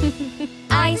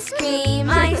 Ice cream, I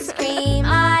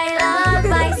love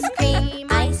ice cream.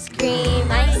 Ice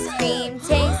cream,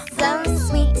 tastes so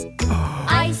sweet.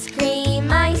 Ice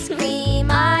cream,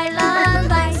 I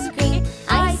love ice cream.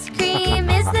 Ice cream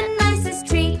is the nicest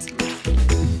treat.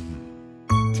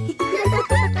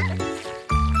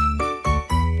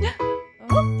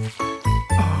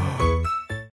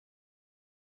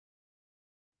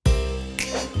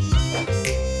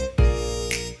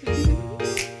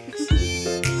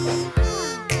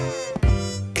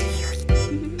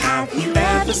 Have you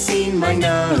ever seen my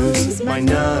nose? My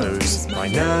nose, my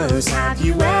nose. Have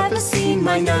you ever seen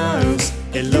my nose?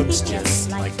 It looks just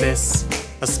like this,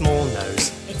 a small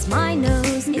nose. It's my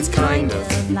nose. It's kind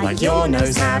of like your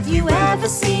nose. Have you ever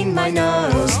seen my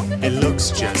nose? It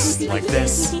looks just like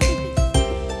this.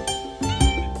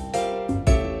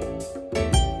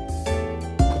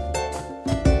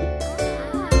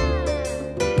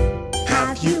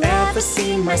 Have you ever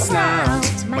seen my snout?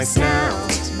 My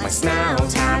snout, my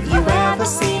snout. Have you ever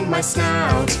seen my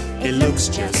snout? It looks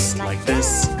just like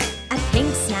this. A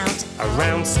pink snout. A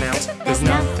round snout. There's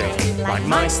nothing like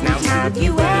my snout. Have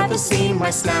you ever seen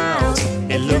my snout?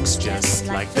 It looks just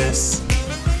like this.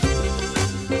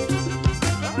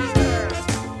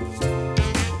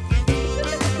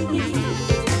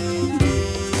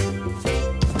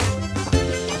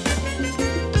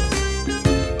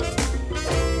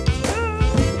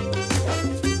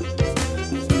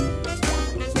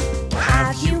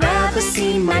 Have you ever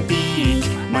seen my beak?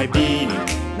 My beak,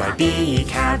 my beak.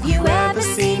 Have you ever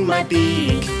seen my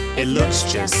beak? It looks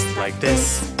just like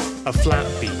this, a flat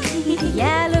beak. A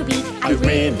yellow beak. I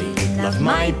really love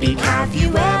my beak. Have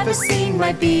you ever seen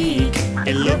my beak?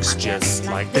 It looks just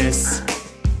like this.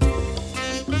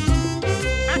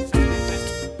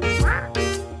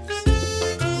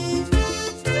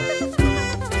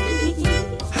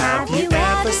 Have you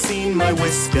ever seen my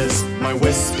whiskers? My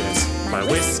whiskers, my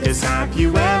whiskers. Have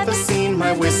you ever seen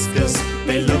my whiskers?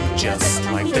 They look just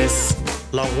like this,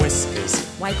 long whiskers.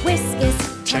 White whiskers.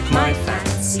 Check my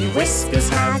fancy whiskers.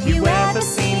 Have you ever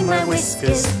seen my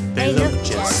whiskers? They look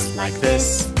just like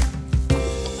this.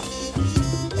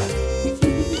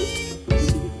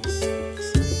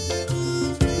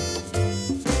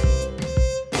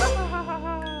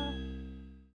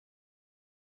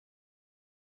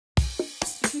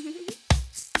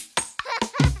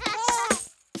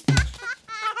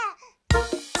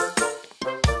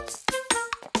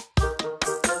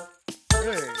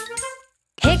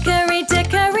 Hickory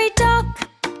dickory dock,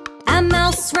 a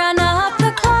mouse ran up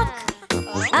the clock.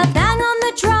 A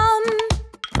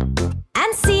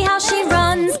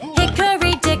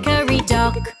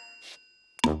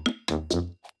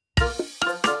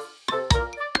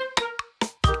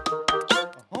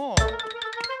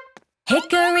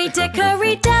Hickory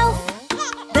dickory delf,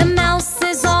 the mouse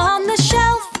is on the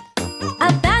shelf.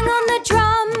 A bang on the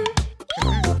drum,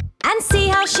 and see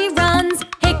how she runs.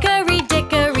 Hickory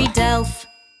dickory delf.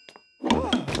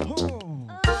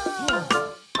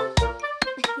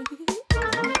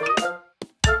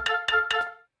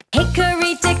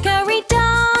 Hickory dickory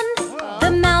don,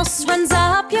 the mouse runs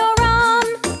up your arm.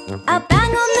 A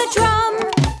bang on the drum,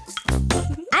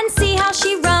 and see how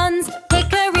she runs.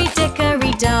 Hickory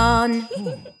dickory don.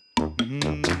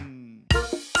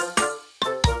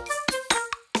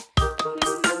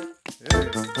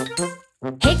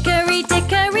 Hickory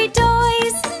dickory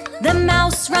doys, the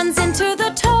mouse runs into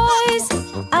the toys.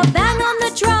 A bang on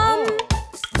the drum,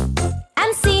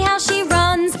 and see how she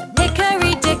runs.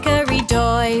 Hickory dickory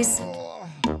doys.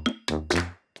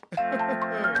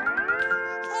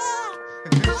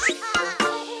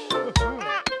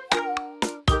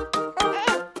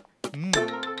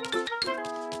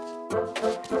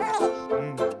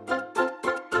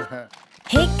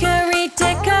 Hickory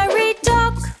dickory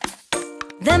dock,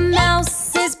 the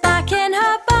mouse is back in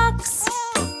her box.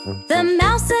 The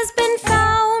mouse has been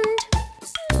found,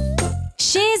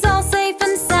 she's all safe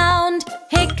and sound.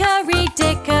 Hickory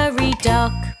dickory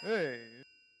dock.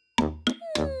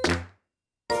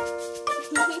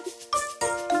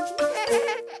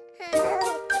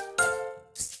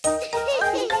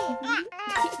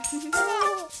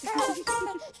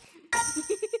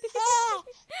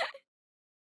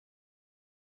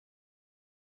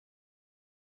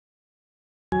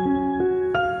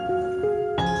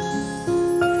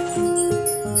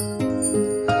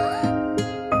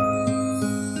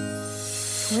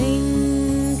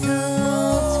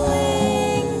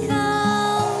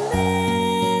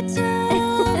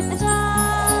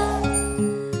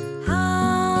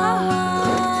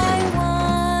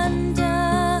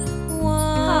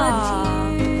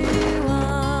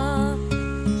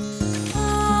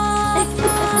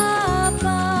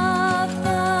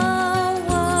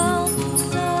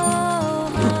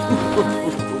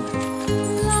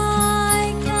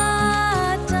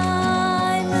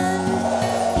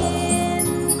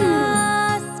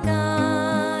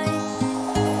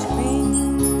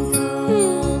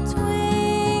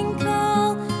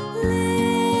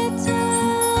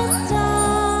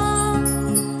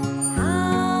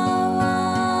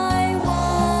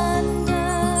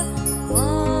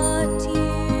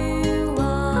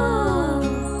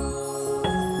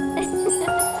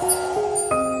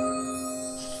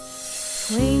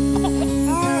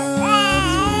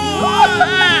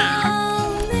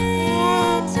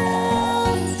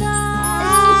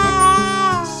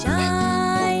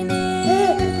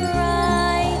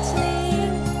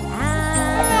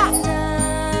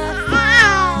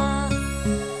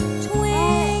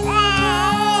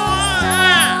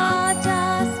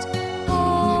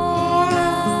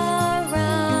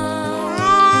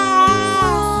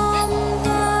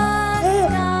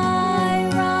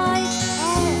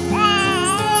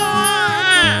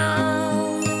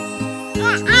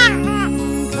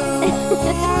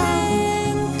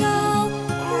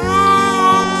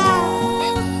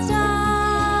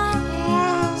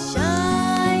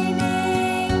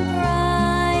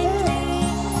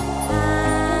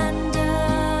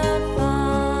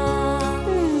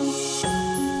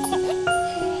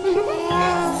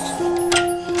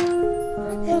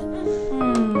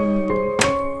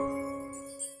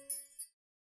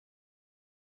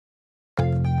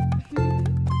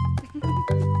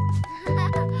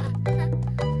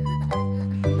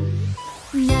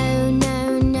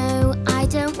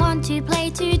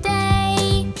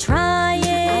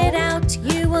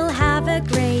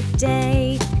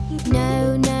 Day.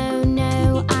 No, no,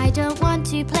 no, I don't want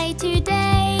to play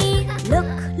today. Look,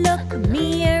 look,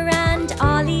 Mia and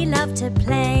Ollie love to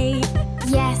play.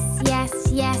 Yes,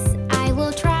 yes, yes, I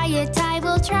will try it, I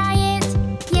will try it.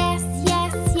 Yes,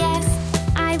 yes, yes,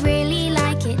 I really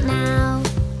like it now.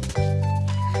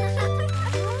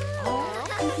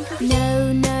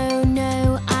 No, no,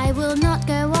 no, I will not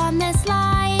go on the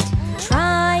slide.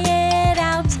 Try it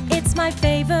out, it's my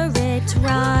favorite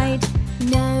ride.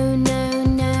 No, no,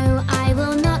 no, I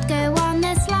will not go on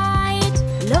the slide.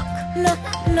 Look, look,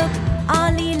 look,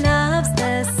 Ollie loves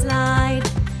the slide.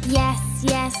 Yes,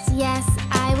 yes, yes,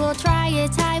 I will try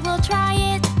it, I will try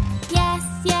it. Yes,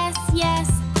 yes, yes,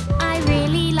 I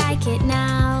really like it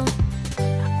now.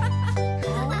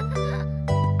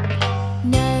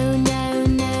 No, no,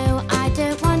 no, I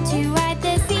don't want to ride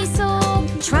the seesaw.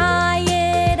 Try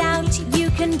it out, you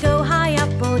can go high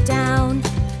up or down.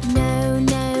 No,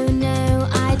 no, no,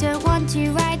 I don't want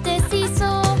to ride the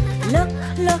seesaw. Look,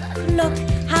 look, look,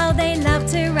 how they love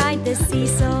to ride the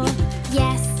seesaw.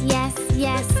 Yes, yes,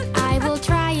 yes, I will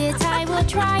try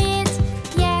try it.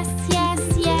 Yes, yes,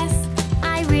 yes,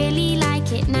 I really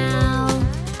like it now.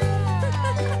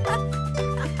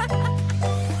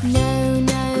 No,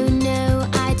 no, no,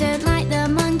 I don't like the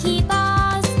monkey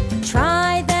bars.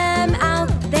 Try them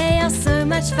out, they are so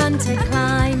much fun to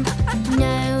climb.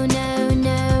 No, no,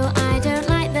 no, I don't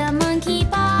like the monkey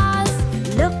bars.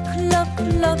 Look, look,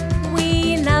 look,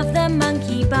 we love the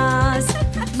monkey bars.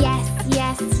 Yes,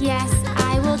 yes, yes,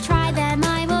 I will try them,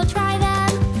 I will try them.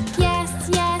 Yes,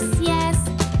 yes, yes,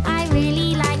 I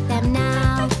really like them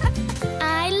now.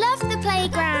 I love the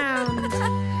playground.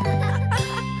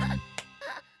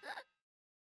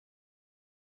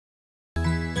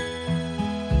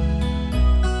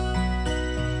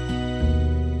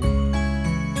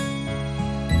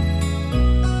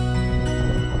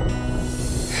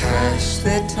 Hush,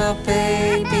 little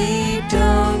baby,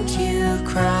 don't you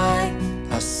cry.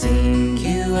 I'll sing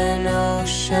you an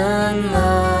ocean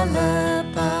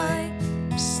lullaby.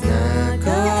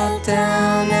 Snuggle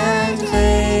down and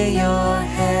lay your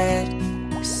head.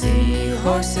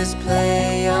 Seahorses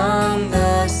play on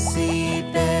the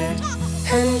seabed.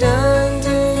 And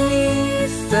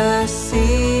underneath the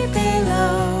sea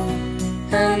below,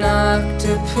 an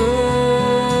octopus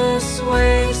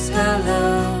waves hello.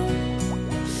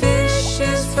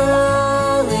 Fishes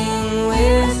falling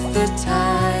with the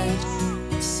tide.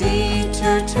 Sea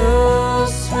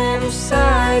turtles swim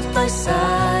side by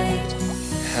side.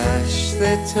 Hush,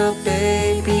 little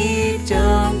baby,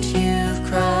 don't you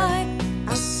cry.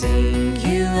 I'll sing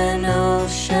you an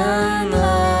ocean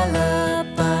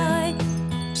lullaby.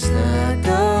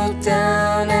 Snuggle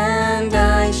down and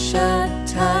eyes shut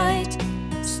tight.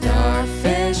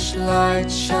 Starfish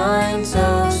light shines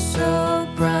oh so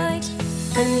bright.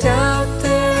 And out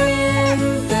there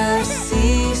in the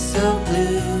sea so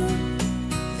blue,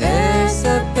 there's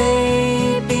a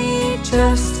baby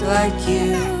just like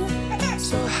you.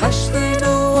 So hush,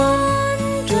 little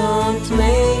one, don't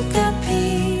make a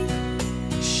peep.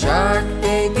 Shark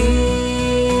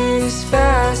baby's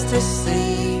fast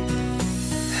asleep.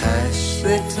 Hush,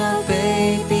 little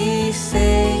baby,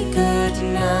 say good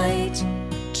night.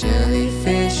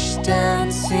 Jellyfish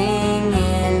dancing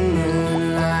in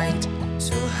moonlight.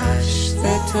 So hush,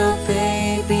 little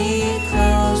baby,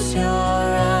 close your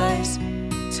eyes.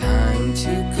 Time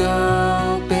to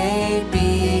go,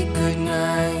 baby, good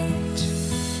night.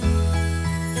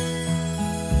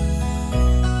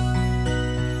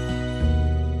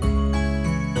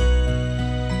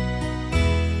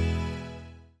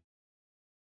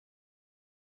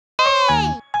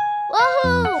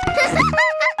 Woohoo!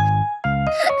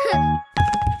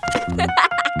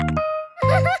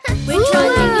 We're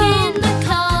driving in the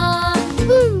car.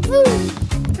 Boom, boom.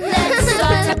 Let's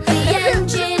start up the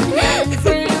engine and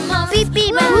vroom off. Beep,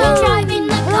 beep, when we drive in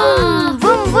the car.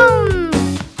 Boom, boom.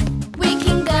 We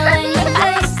can go any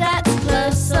place that's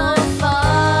close or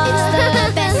far. It's the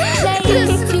best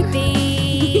place to be.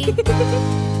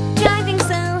 Driving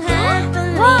so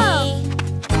happily.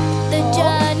 The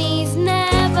journey's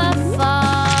never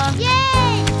far. Yay!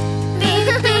 Beep,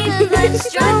 beep, let's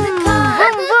drive the car.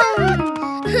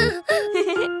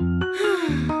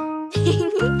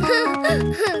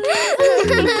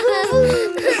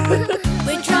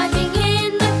 We're driving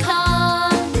in the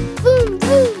car. Boom,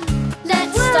 boom.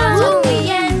 Let's start up the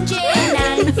engine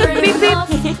and vroom off.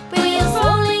 Wheels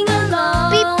rolling along.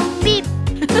 Beep, beep.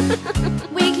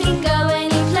 We can go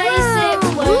any place, it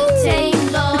won't take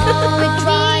long. We're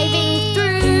driving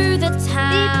through the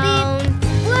town.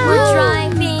 We're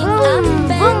driving up and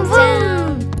down.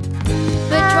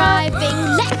 We're driving,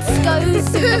 let's go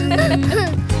zoom.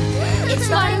 It's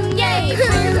fun, yay,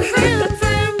 vroom, vroom,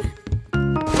 vroom.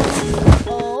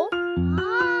 Oh.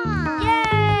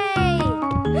 Yay!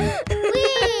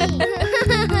 Whee!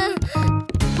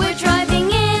 We're driving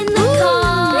in the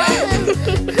car.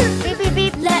 Beep, beep,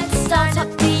 beep. Let's start up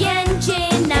the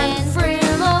engine and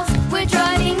vroom off. We're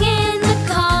driving in the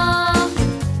car.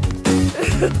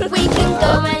 We can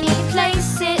go any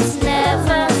place, it's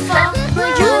never far.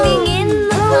 We're driving in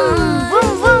the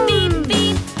car. Beep,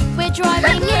 beep. We're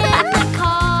driving in the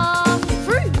car.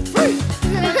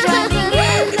 We're driving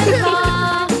in the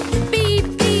car. Beep,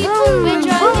 beep. We're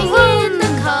driving in the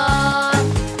car.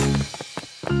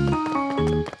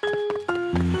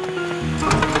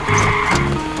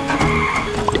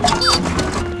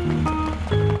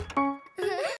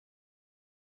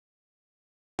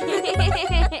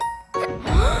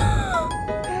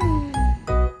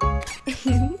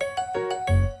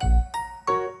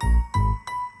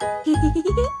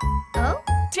 Oh?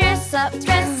 Dress up,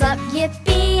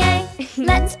 yippee-yay.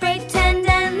 Let's pretend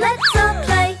and let's all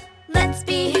play. Let's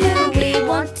be who we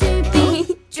want to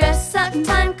be. Dress up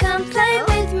time, come play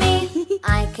with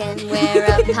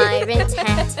pirate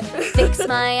hat. Fix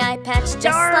my eye patch just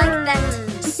like that.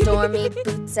 Stormy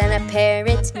boots and a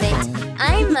parrot mitt.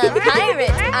 I'm a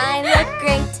pirate, I look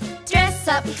great. Dress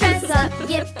up,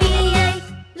 yippee-yay.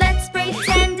 Let's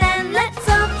pretend and let's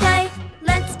all play.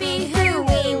 Let's be who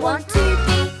we want to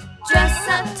be. Dress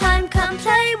up time, come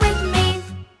play with me.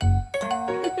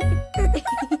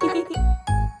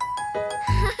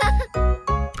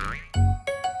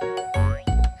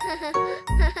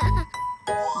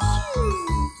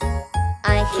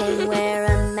 I can wear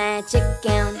a magic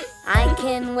gown. I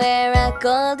can wear a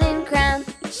golden crown.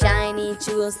 Shiny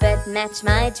jewels that match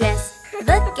my dress.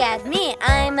 Look at me,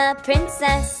 I'm a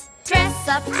princess. Dress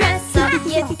up,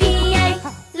 yippee-yay.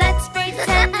 Let's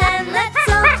pretend and let's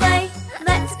all play.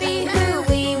 Let's be who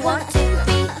we want to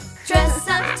be. Dress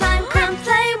up time, come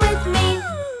play with me.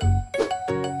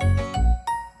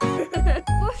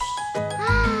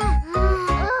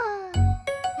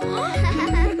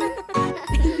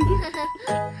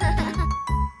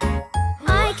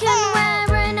 I can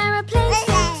wear an aeroplane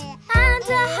suit and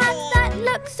a hat that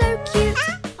looks so cute.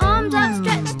 Arms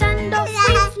outstretched and off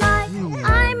we fly.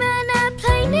 I'm an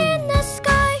airplane in the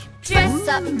sky. Dress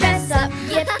up,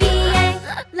 yippee-yay.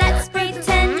 Let's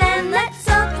pretend and let's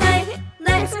all play.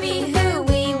 Let's be who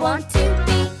we want to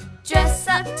be. Dress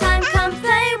up time, come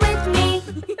play with me.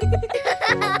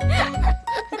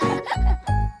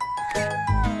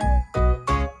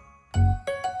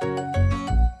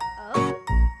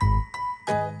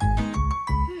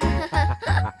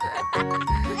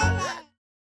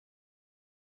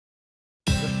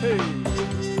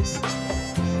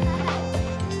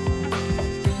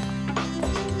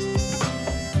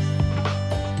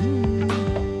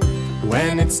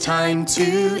 When it's time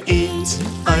to eat,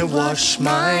 I wash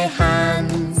my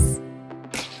hands.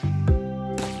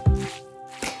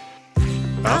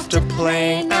 After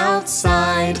playing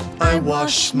outside, I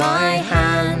wash my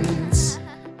hands.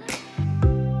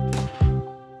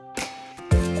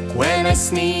 When I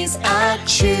sneeze,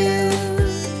 achoo,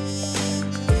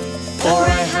 or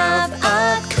I have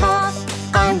a cough,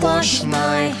 I wash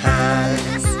my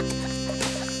hands.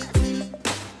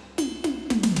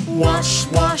 Wash,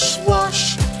 wash,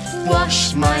 wash,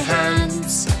 wash my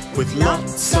hands with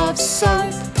lots of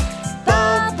soap.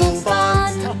 Bubble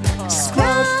fun,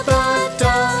 scrub a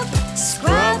dub,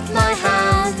 scrub my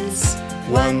hands.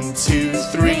 1, 2,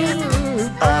 3,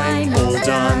 I'm all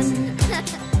done.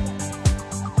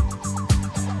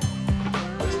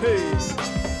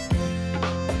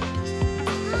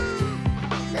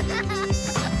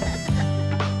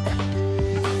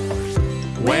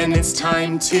 When it's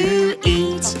time to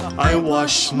eat, I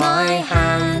wash my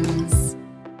hands.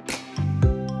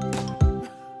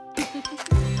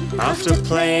 After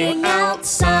playing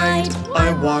outside,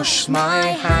 I wash my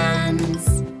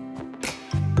hands.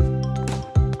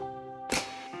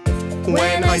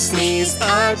 When I sneeze,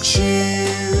 achoo,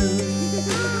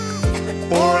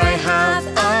 or I have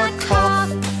a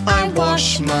cough, I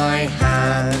wash my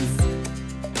hands.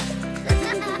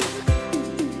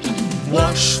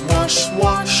 Wash, wash,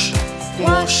 wash,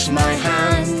 wash my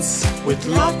hands with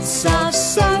lots of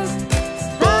soap.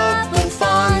 Bubble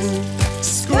fun,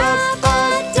 scrub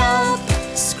a dub,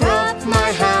 scrub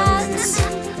my hands.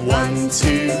 1,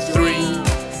 2, 3,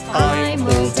 I'm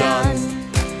all done.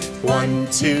 1,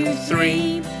 2,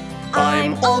 3,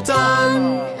 I'm all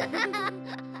done.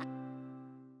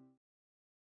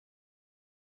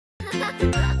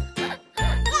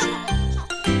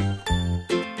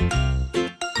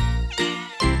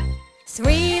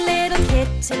 Three little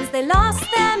kittens, they lost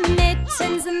their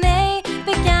mittens and they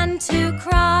began to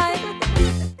cry.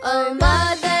 Oh,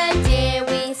 mother dear,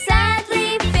 we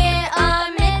sadly fear our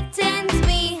mittens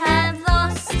we have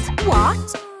lost.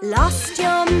 What? Lost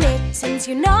your mittens,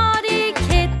 you naughty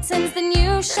kittens, then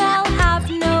you shall have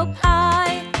no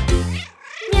pie.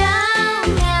 Meow,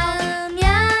 meow,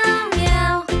 meow,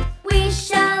 meow, we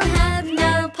shall have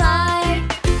no pie.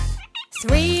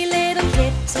 Three little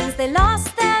kittens, they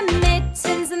lost their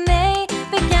mittens and they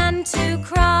began to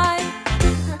cry.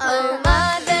 Oh,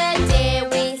 mother dear,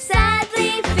 we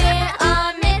sadly fear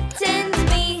our mittens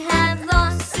we have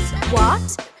lost.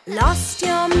 What? Lost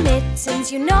your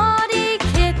mittens, you naughty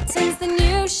kittens, then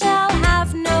you shall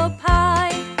have no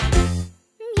pie.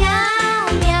 Meow,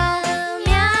 meow,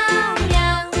 meow,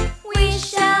 meow, we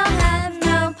shall have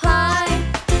no pie.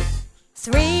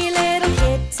 Three little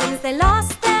kittens, they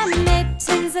lost their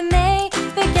mittens and they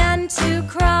began to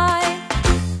cry.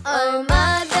 Oh,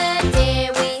 mother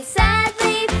dear, we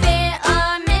sadly fear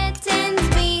our mittens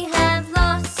we have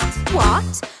lost.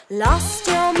 What? Lost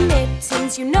your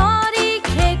mittens, you naughty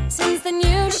kittens, then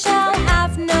you shall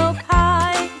have no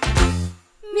pie.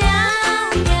 Meow,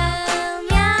 meow,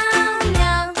 meow,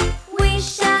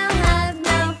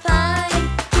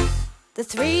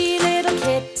 Three little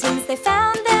kittens, they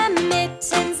found their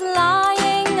mittens lying